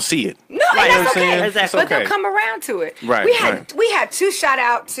ain't gonna see it. No, Right. and You know that's what I'm saying? okay. Exactly. But It's okay. they'll come around to it. Right, We had two shout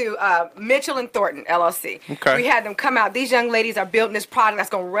out to Mitchell and Thornton LLC. Okay. We had them come out. These young ladies are building this product that's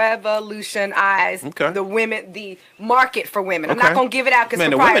gonna revolutionize Okay. the market for women. I'm Okay. not gonna give it out because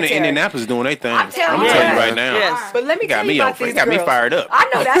Man, the women in Indianapolis doing their thing. I'm telling I'm you. telling you Yes. right now. Yes. But let me Got tell me you on- about these got me girls. fired up. I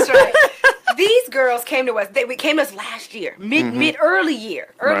know that's right. These girls came to us. They came to us last year, early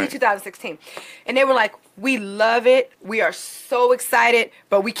Right. 2016, and they were like, "We love it. We are so excited,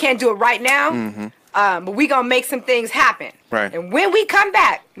 but we can't do it right now. But we gonna make some things happen. Right. And when we come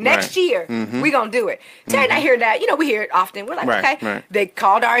back next Right. year, we gonna do it." Terry and I hear that. You know, we hear it often. We're like, Right, okay. right. They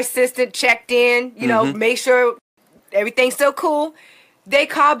called our assistant, checked in. You know, make sure everything's still cool. They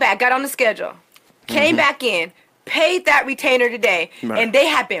called back, got on the schedule, came back in, paid that retainer today, Right. and they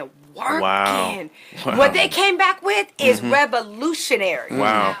have been working. Wow. What they came back with is revolutionary.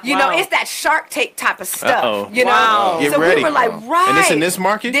 Wow. You know, Wow. it's that Shark Tank type of stuff. Uh-oh. You know, Wow. Get so ready. we were like, right. And it's in this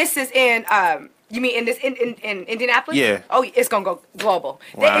market? This is in. You mean in Indianapolis? Yeah. Oh, it's gonna go global.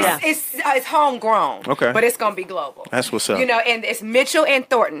 Wow. It's homegrown. Okay. But it's gonna be global. That's what's up. You know, and it's Mitchell and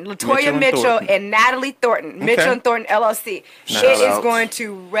Thornton, Latoya Mitchell and Mitchell Thornton. and Natalie Thornton, Mitchell and Thornton LLC. Shout It is outs. going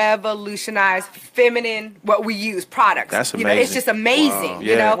to revolutionize feminine what we use products. That's You know, it's amazing. just amazing. Wow.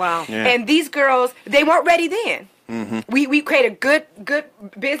 You Yeah. know, Wow. Yeah. and these girls, they weren't ready then. We created a good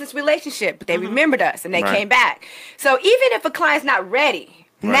business relationship, but they remembered us and they Right. came back. So even if a client's not ready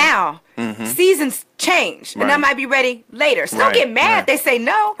now, seasons change, and Right. that might be ready later. So don't Right, get mad. right. They say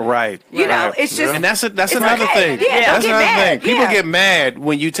no. Right. You know, Right. it's just And that's it's another okay. thing. Yeah, don't That's get another mad. thing. People Yeah. get mad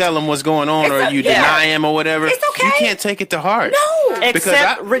when you tell them what's going on or you yeah. deny them or whatever. It's okay. You can't take it to heart. No. Because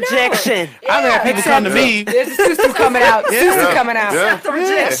Accept I- rejection. I've had people come to me. There's a Susu coming out. Susu coming out. Yeah. Accept the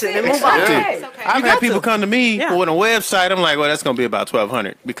rejection and move on. Accept it. Okay. It's okay. I've had people come to me Yeah. with a website. I'm like, well, that's going to be about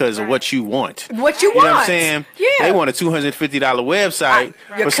 $1,200 because of what you want. What you You want? know what I'm saying? Yeah. They want a $250 website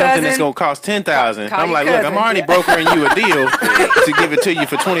Your for something that's cousin- going to cost $10,000. Call I'm your like, look, I'm cousin. already Yeah. brokering you a deal to give it to you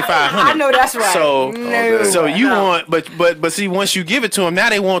for $2,500. I know that's right. So, No. so you want, but see, once you give it to them, now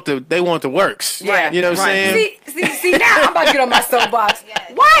they want the works. Yeah. You know what I'm saying? See, now I'm about to get on my soapbox. Yes.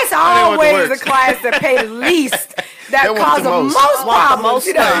 Why is want the always the works. clients that pay the least that want cause the the most. most Want the problems? most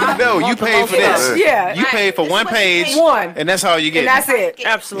You know? No, you paid for this. Yeah. You paid for This is one what you page, get. One. and that's all you get. And that's it. You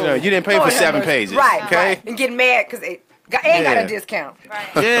know, Absolutely. you didn't pay Lord for have 7 mercy. pages. Right. Okay. Right. And get mad because they ain't got Yeah. a discount.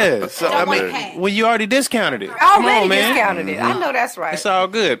 Right. Yeah. So I Don't want mean, pay. when you already discounted it, come Already on, man. discounted it. I know that's right. It's all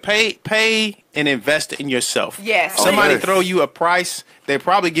good. Pay and invest in yourself. Yes. Somebody Okay. throw you a price, they're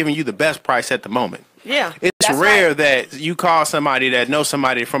probably giving you the best price at the moment. Yeah. It's That's rare that you call somebody that knows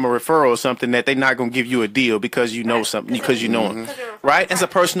somebody from a referral or something that they're not going to give you a deal because you know something, because you know them. Right? It's a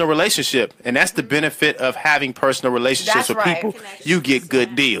personal relationship. And that's the benefit of having personal relationships That's with right. people. You get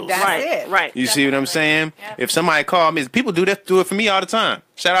good deals. That's Right. it. Right. You see what I'm saying? If somebody called me, people do it for me all the time.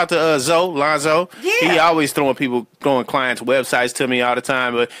 Shout out to Lonzo. Yeah. He always throwing clients' websites to me all the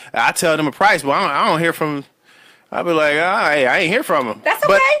time. But I tell them a price, but I don't hear from. I'll be like, hey, I ain't hear from them. That's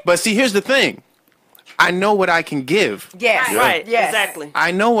But, okay. but see, here's the thing. I know what I can give. Yes. Right. Yes. Exactly.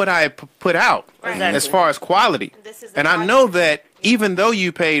 I know what I put out Exactly. as far as quality. This is the And I quality. know that even though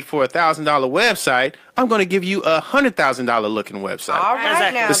you paid for $1,000 website, I'm going to give you $100,000 looking website. All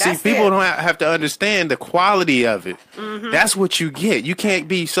right, now But see, that's people it. don't have to understand the quality of it. That's what you get. You can't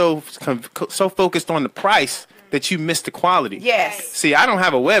be so focused on the price that you miss the quality. Yes. See, I don't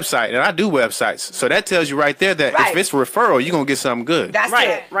have a website, and I do websites. So that tells you right there that Right. if it's referral, you're going to get something good. That's Right,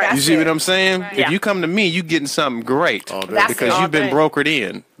 it. right. That's You see it. what I'm saying? Right. If Yeah. you come to me, you getting something great. That's Because it. you've been All brokered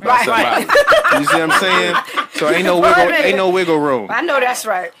in. by Right. somebody. You see what I'm saying? So ain't no wiggle room. I know that's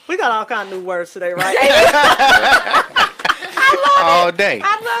right. We got all kind of new words today, right? All day.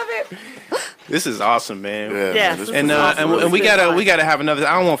 I love it. This is awesome, man. Yeah, Yeah. this And was awesome. and we It's been gotta fun. have another.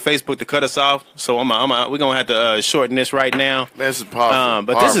 I don't want Facebook to cut us off, so we're gonna have to shorten this right now. Man, this is powerful.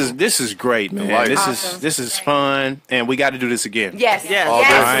 But Powerful. this is great, man. like it. This is fun, and we got to do this again. Yes. Yes. All Yes.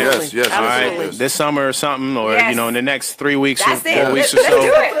 day. Right. Yes, All right, Absolutely. this summer or something, or Yes. in the next 3 weeks That's or it. 4 weeks or Let's so.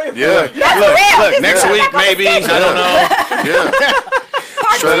 do it. Yeah. Look, next Yeah. week maybe. I don't know. Yeah.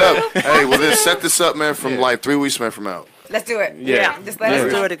 Straight up. Hey, well, then set this up, man, from like 3 weeks, man, from out. Let's do it. Yeah. Just let us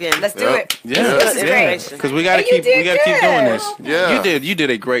Let's know. do it again. Let's do Yep. it. Yeah, This is great. because we got to And you keep did keep doing good. this. Yeah. You did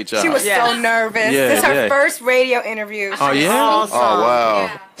a great job. She was Yeah. so nervous. Yeah, This is her yeah. first radio interview. Oh yeah. Awesome. Oh, wow.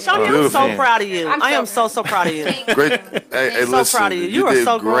 Shawnee, I'm Beautiful. so proud of you. I'm I am so so proud of you. Great. Hey, So listen. proud of you. You are did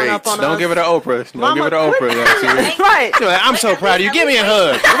so grown great. up on Don't give it to Oprah. Don't Mama, give it to Oprah. That's it. Right. You're like, I'm so proud of you. Give me a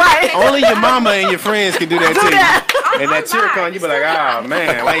hug. Right. Only your mama and your friends can do that to that. you. And that tear come, you be like, oh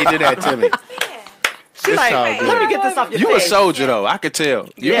man, why you do that to me? She's like, all let good. me get this off your You a face. soldier though. I could tell.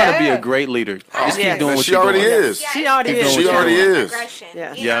 You're Yeah. gonna be a great leader. Just Yeah. keep doing Man, what she you're already doing. is. She already Keep is. doing She what already you're doing. is. Aggression.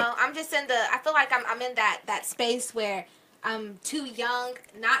 Yeah. You Yeah. know, I'm just in the. I feel like I'm in that space where I'm too young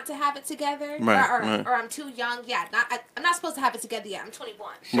not to have it together, Right, or right. I'm too young. Yeah, I'm not supposed to have it together yet. I'm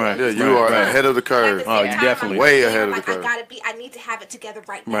 21. Right. Yeah, you are right. ahead of the At curve. the same Oh, time, definitely. I'm Way like, ahead of the like, curve. I need to have it together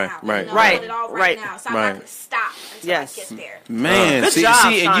right Right, now. right. You know, Right, I want it all right. right now. So I'm Right. not going to stop until Yes. I get there. Man, Good see, job,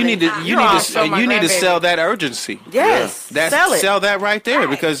 and you Shawnee. need to You're awesome, my you need to grandbaby. sell that urgency. Yes. Sell it. Sell that right there Right.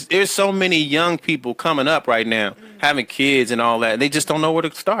 because there's so many young people coming up right now having kids and all that. And they just don't know where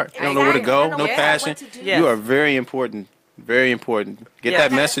to start. They don't know where to Exactly. go. They don't No know passion. what to do. Yes. You are very important. Very important. Get Yeah. that I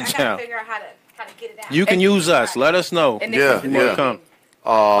gotta- message I gotta out. figure out how to get it out. You can use us. Let us know. And Yeah, this is You want yeah. to come?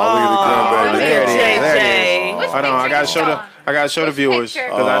 Oh, look at the grandbaby. There it is. JJ. There it is. Which Hold on, I picture gotta you show the on? Which viewers picture?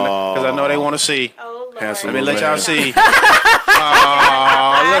 because I know they want to see. Oh, Lord. Handsome Let me let man. y'all see. Oh,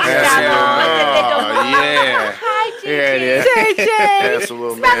 look at Handsome that. man. Oh, yeah. Hi, Gigi. Here it is. Handsome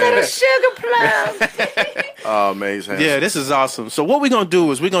little man. sugar plum. Oh, man, he's handsome. Yeah, this is awesome. So what we're gonna do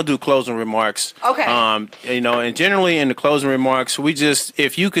is we're gonna do closing remarks. Okay. And generally in the closing remarks,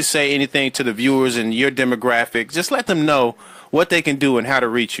 if you could say anything to the viewers and your demographic, just let them know what they can do and how to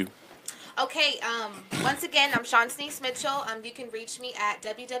reach you. Okay, once again, I'm Sean Sneaks Mitchell. You can reach me at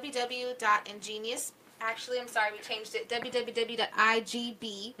www.ingenious. Actually, I'm sorry, we changed it.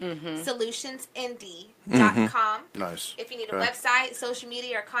 www.igbsolutionsnd.com. Nice. If you need a Okay. website, social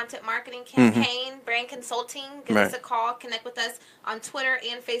media, or content marketing campaign, brand consulting, give us Right. a call. Connect with us on Twitter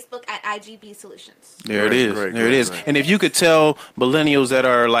and Facebook at IGB Solutions. There it Great, is. great, There it great, is. great. And if you could tell millennials that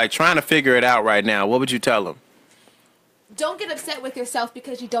are like trying to figure it out right now, what would you tell them? Don't get upset with yourself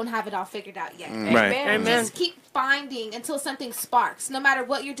because you don't have it all figured out yet. Right. Amen. Just keep finding until something sparks. No matter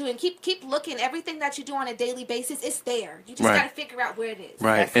what you're doing, keep looking. Everything that you do on a daily basis is there. You just Right. got to figure out where it is.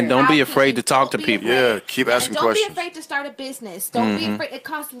 Right. That's And it. don't be How afraid to can- talk to don't be people. afraid. Yeah, keep asking don't questions. be afraid to start a business. Don't be afraid. It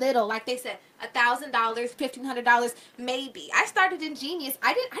costs little. Like they said, $1,000, $1,500, maybe. I started in Genius.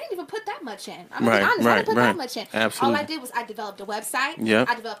 I didn't even put that much in. I'm gonna Right, be honest. I right, didn't put right. that much in. Absolutely. All I did was I developed a website. Yep.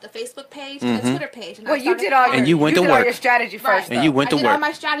 I developed a Facebook page and a Twitter page. And I Well, you started did all your, And you went to did all work. your strategy Right. first. And though. you went to I did work. all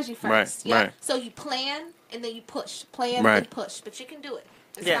my strategy first. Right, Yeah. right. So you plan and then you push. Plan Right. and push. But you can do it.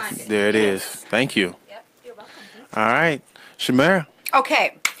 Just Yes. find it. There it Yes. is. Thank you. Yep. You're welcome. All right. Shamara.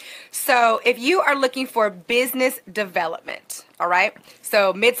 Okay. So if you are looking for business development, all right?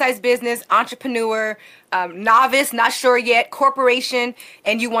 So mid-sized business, entrepreneur, novice, not sure yet, corporation,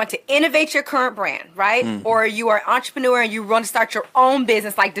 and you want to innovate your current brand, right? Or you are an entrepreneur and you want to start your own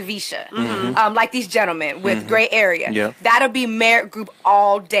business like Davisha, like these gentlemen with Gray Area. Yep. That'll be Merit Group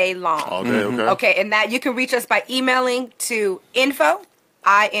all day long. All day, okay. Okay, and that you can reach us by emailing to info,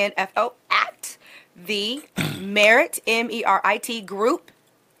 I-N-F-O, at the Merit, M-E-R-I-T, group,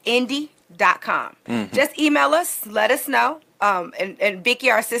 indie.com. Just email us, let us know. And Vicky,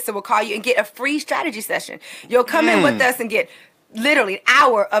 our sister, will call you and get a free strategy session. You'll come in with us and get literally an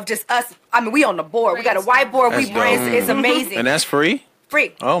hour of just us. I mean, we on the board. We got a whiteboard. That's We brainstorm. dope. It's amazing. And that's free?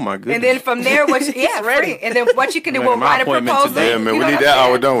 free. Oh my goodness. And then from there, free. And then what you can do, Make we'll my write a appointment proposal. today. Yeah, man, You we know need what I'm that hour,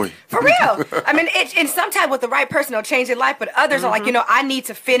 saying? don't we? For real. I mean, and sometimes with the right person, it'll change your life. But others are like, I need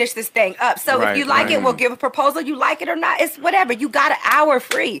to finish this thing up. So if you like it, we'll give a proposal. You like it or not, it's whatever. You got an hour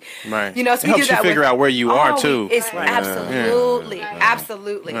free. Right. So it we helps do you that figure out where you are too. It's absolutely.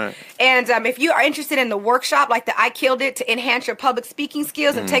 Right. And if you are interested in the workshop, like the I Killed It, to enhance your public speaking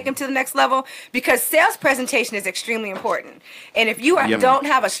skills and take them to the next level, because sales presentation is extremely important. And if you don't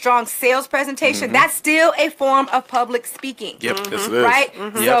have a strong sales presentation, that's still a form of public speaking. Yes, it is. Right?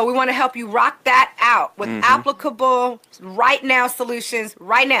 So we want to help you rock that out with applicable right now solutions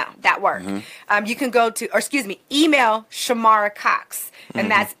right now that work. You can go to, email Shamara Cox. And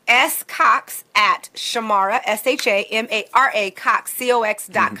that's scox@Shamara, SHAMARA Cox,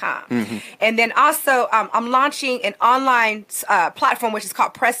 COX.com. And then also, I'm launching an online platform which is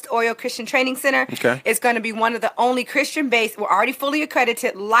called Pressed Oil Christian Training Center. Okay. It's going to be one of the only Christian-based, we're already fully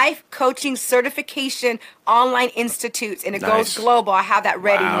accredited, life coaching certification online institutes, and it goes global. I have that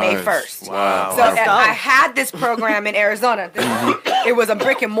ready May 1st. Wow. So I had this program in Arizona. It was a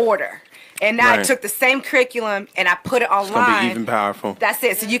brick and mortar. And now I took the same curriculum and I put it online. It's gonna be even powerful. That's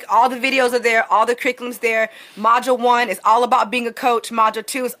it. So all the videos are there, all the curriculum's there. Module 1 is all about being a coach. Module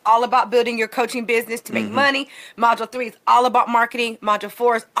 2 is all about building your coaching business to make money. Module 3 is all about marketing. Module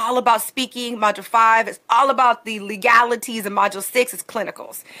 4 is all about speaking. Module 5 is all about the legalities, and Module 6 is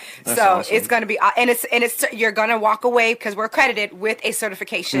clinicals. That's so awesome. it's going to be, and it's you're going to walk away because we're accredited with a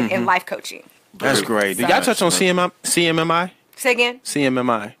certification in life coaching. That's great. Did y'all touch on CMMI? Say again?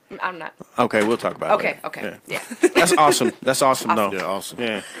 CMMI. I'm not. Okay, we'll talk about it. Okay. Yeah. That's awesome. That's awesome, though. Yeah, awesome.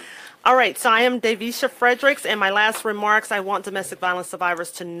 Yeah. All right, so I am Davisha Fredericks, and my last remarks, I want domestic violence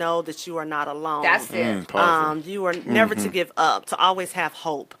survivors to know that you are not alone. That's it. You are never to give up, to always have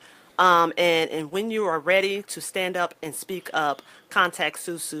hope. And when you are ready to stand up and speak up, contact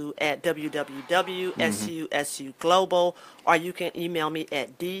Susu at www.susuglobal, or you can email me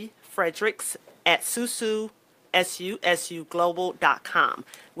at dfredericks@susuglobal.com.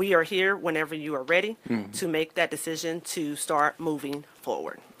 We are here whenever you are ready to make that decision to start moving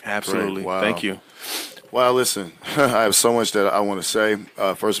forward. Absolutely. Wow. Thank you. Well, listen, I have so much that I want to say.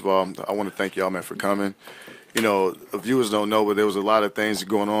 First of all, I want to thank y'all, man, for coming. The viewers don't know, but there was a lot of things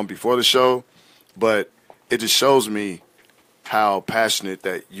going on before the show, but it just shows me how passionate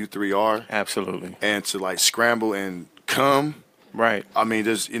that you three are. Absolutely. And to scramble and come. Right. I mean,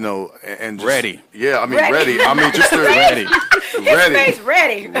 just, and just, ready. Yeah, I mean, ready. I mean, just ready.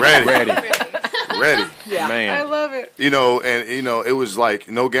 Ready. Ready. Yeah. Man. I love it. And it was like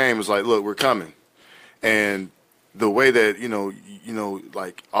no game. It was like, look, we're coming. And the way that,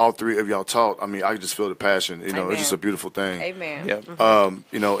 all three of y'all talked, I mean, I could just feel the passion. It's just a beautiful thing. Amen. Yep. And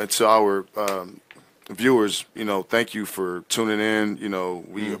to our viewers, thank you for tuning in.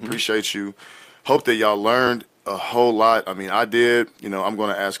 We appreciate you. Hope that y'all learned a whole lot. I mean, I did. I'm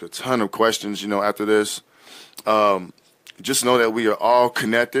going to ask a ton of questions, after this. Just know that we are all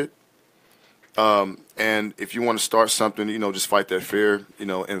connected. And if you want to start something, just fight that fear.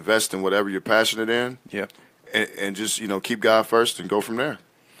 Invest in whatever you're passionate in. Yep. And just, keep God first and go from there.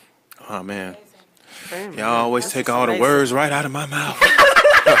 Oh, man. Y'all always take all the words right out of my mouth.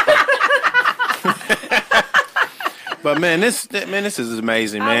 But this is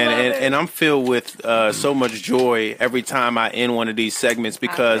amazing, man, and I'm filled with so much joy every time I end one of these segments,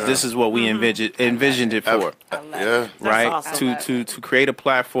 because this is what we envisioned it for. Yeah, right. Awesome. To create a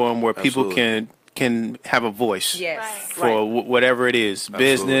platform where people can have a voice. Yes. For whatever it is,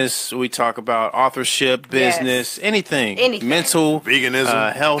 business. We talk about authorship, business, anything, mental,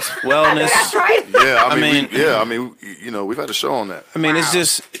 veganism, health, wellness. That's right. Yeah, I mean, we've had a show on that. I mean, it's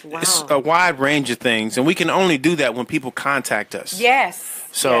just it's a wide range of things, and we can only do that when people contact us. Yes.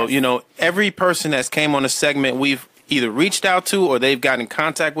 So every person that's came on a segment, we've either reached out to or they've gotten in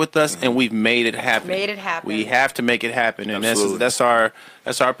contact with us, and we've made it happen. We have to make it happen, and that's our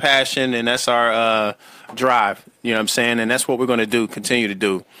passion, and that's our drive. You know what I'm saying? And that's what we're going to do. Continue to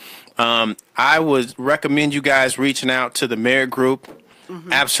do. I would recommend you guys reaching out to the Merit Group.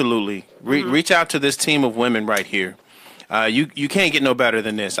 Absolutely, reach out to this team of women right here. You can't get no better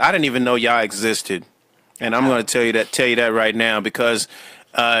than this. I didn't even know y'all existed, and I'm going to tell you that right now, because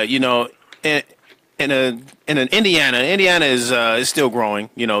in Indiana is still growing,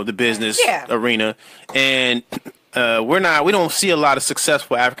 the business arena, and we don't see a lot of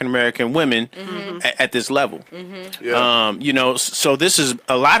successful African American women at this level. So this is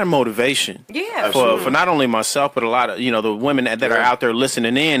a lot of motivation for not only myself, but a lot of the women that are out there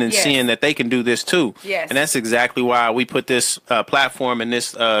listening in and seeing that they can do this too. And that's exactly why we put this platform and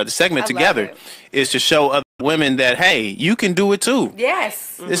this segment together, is to show other women that, hey, you can do it too.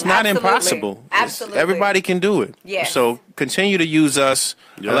 Yes. It's not impossible. Absolutely. Everybody can do it. Yes. So continue to use us.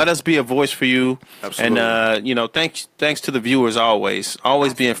 Yeah. Let us be a voice for you. Absolutely. And, thanks to the viewers always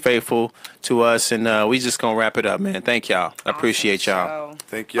being faithful to us. And we just going to wrap it up, man. Thank y'all. I appreciate y'all.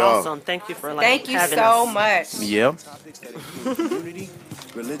 Thank y'all. Awesome. Thank you for Thank you having so us. much. Yep. Community,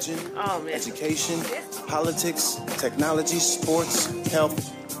 religion, education, politics, technology, sports,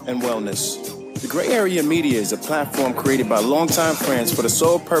 health, and wellness. The Gray Area Media is a platform created by longtime friends for the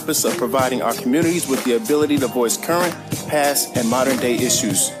sole purpose of providing our communities with the ability to voice current, past, and modern-day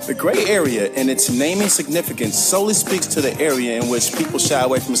issues. The Gray Area and its naming significance solely speaks to the area in which people shy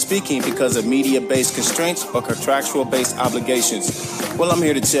away from speaking because of media-based constraints or contractual-based obligations. Well, I'm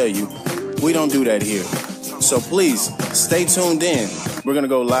here to tell you, we don't do that here. So please, stay tuned in. We're going to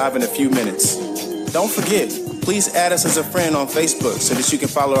go live in a few minutes. Don't forget, please add us as a friend on Facebook so that you can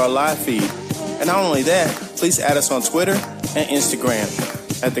follow our live feed. And not only that, please add us on Twitter and Instagram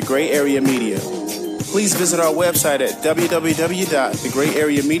at The Gray Area Media. Please visit our website at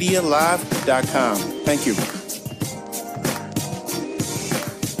www.thegrayareamedialive.com. Thank you.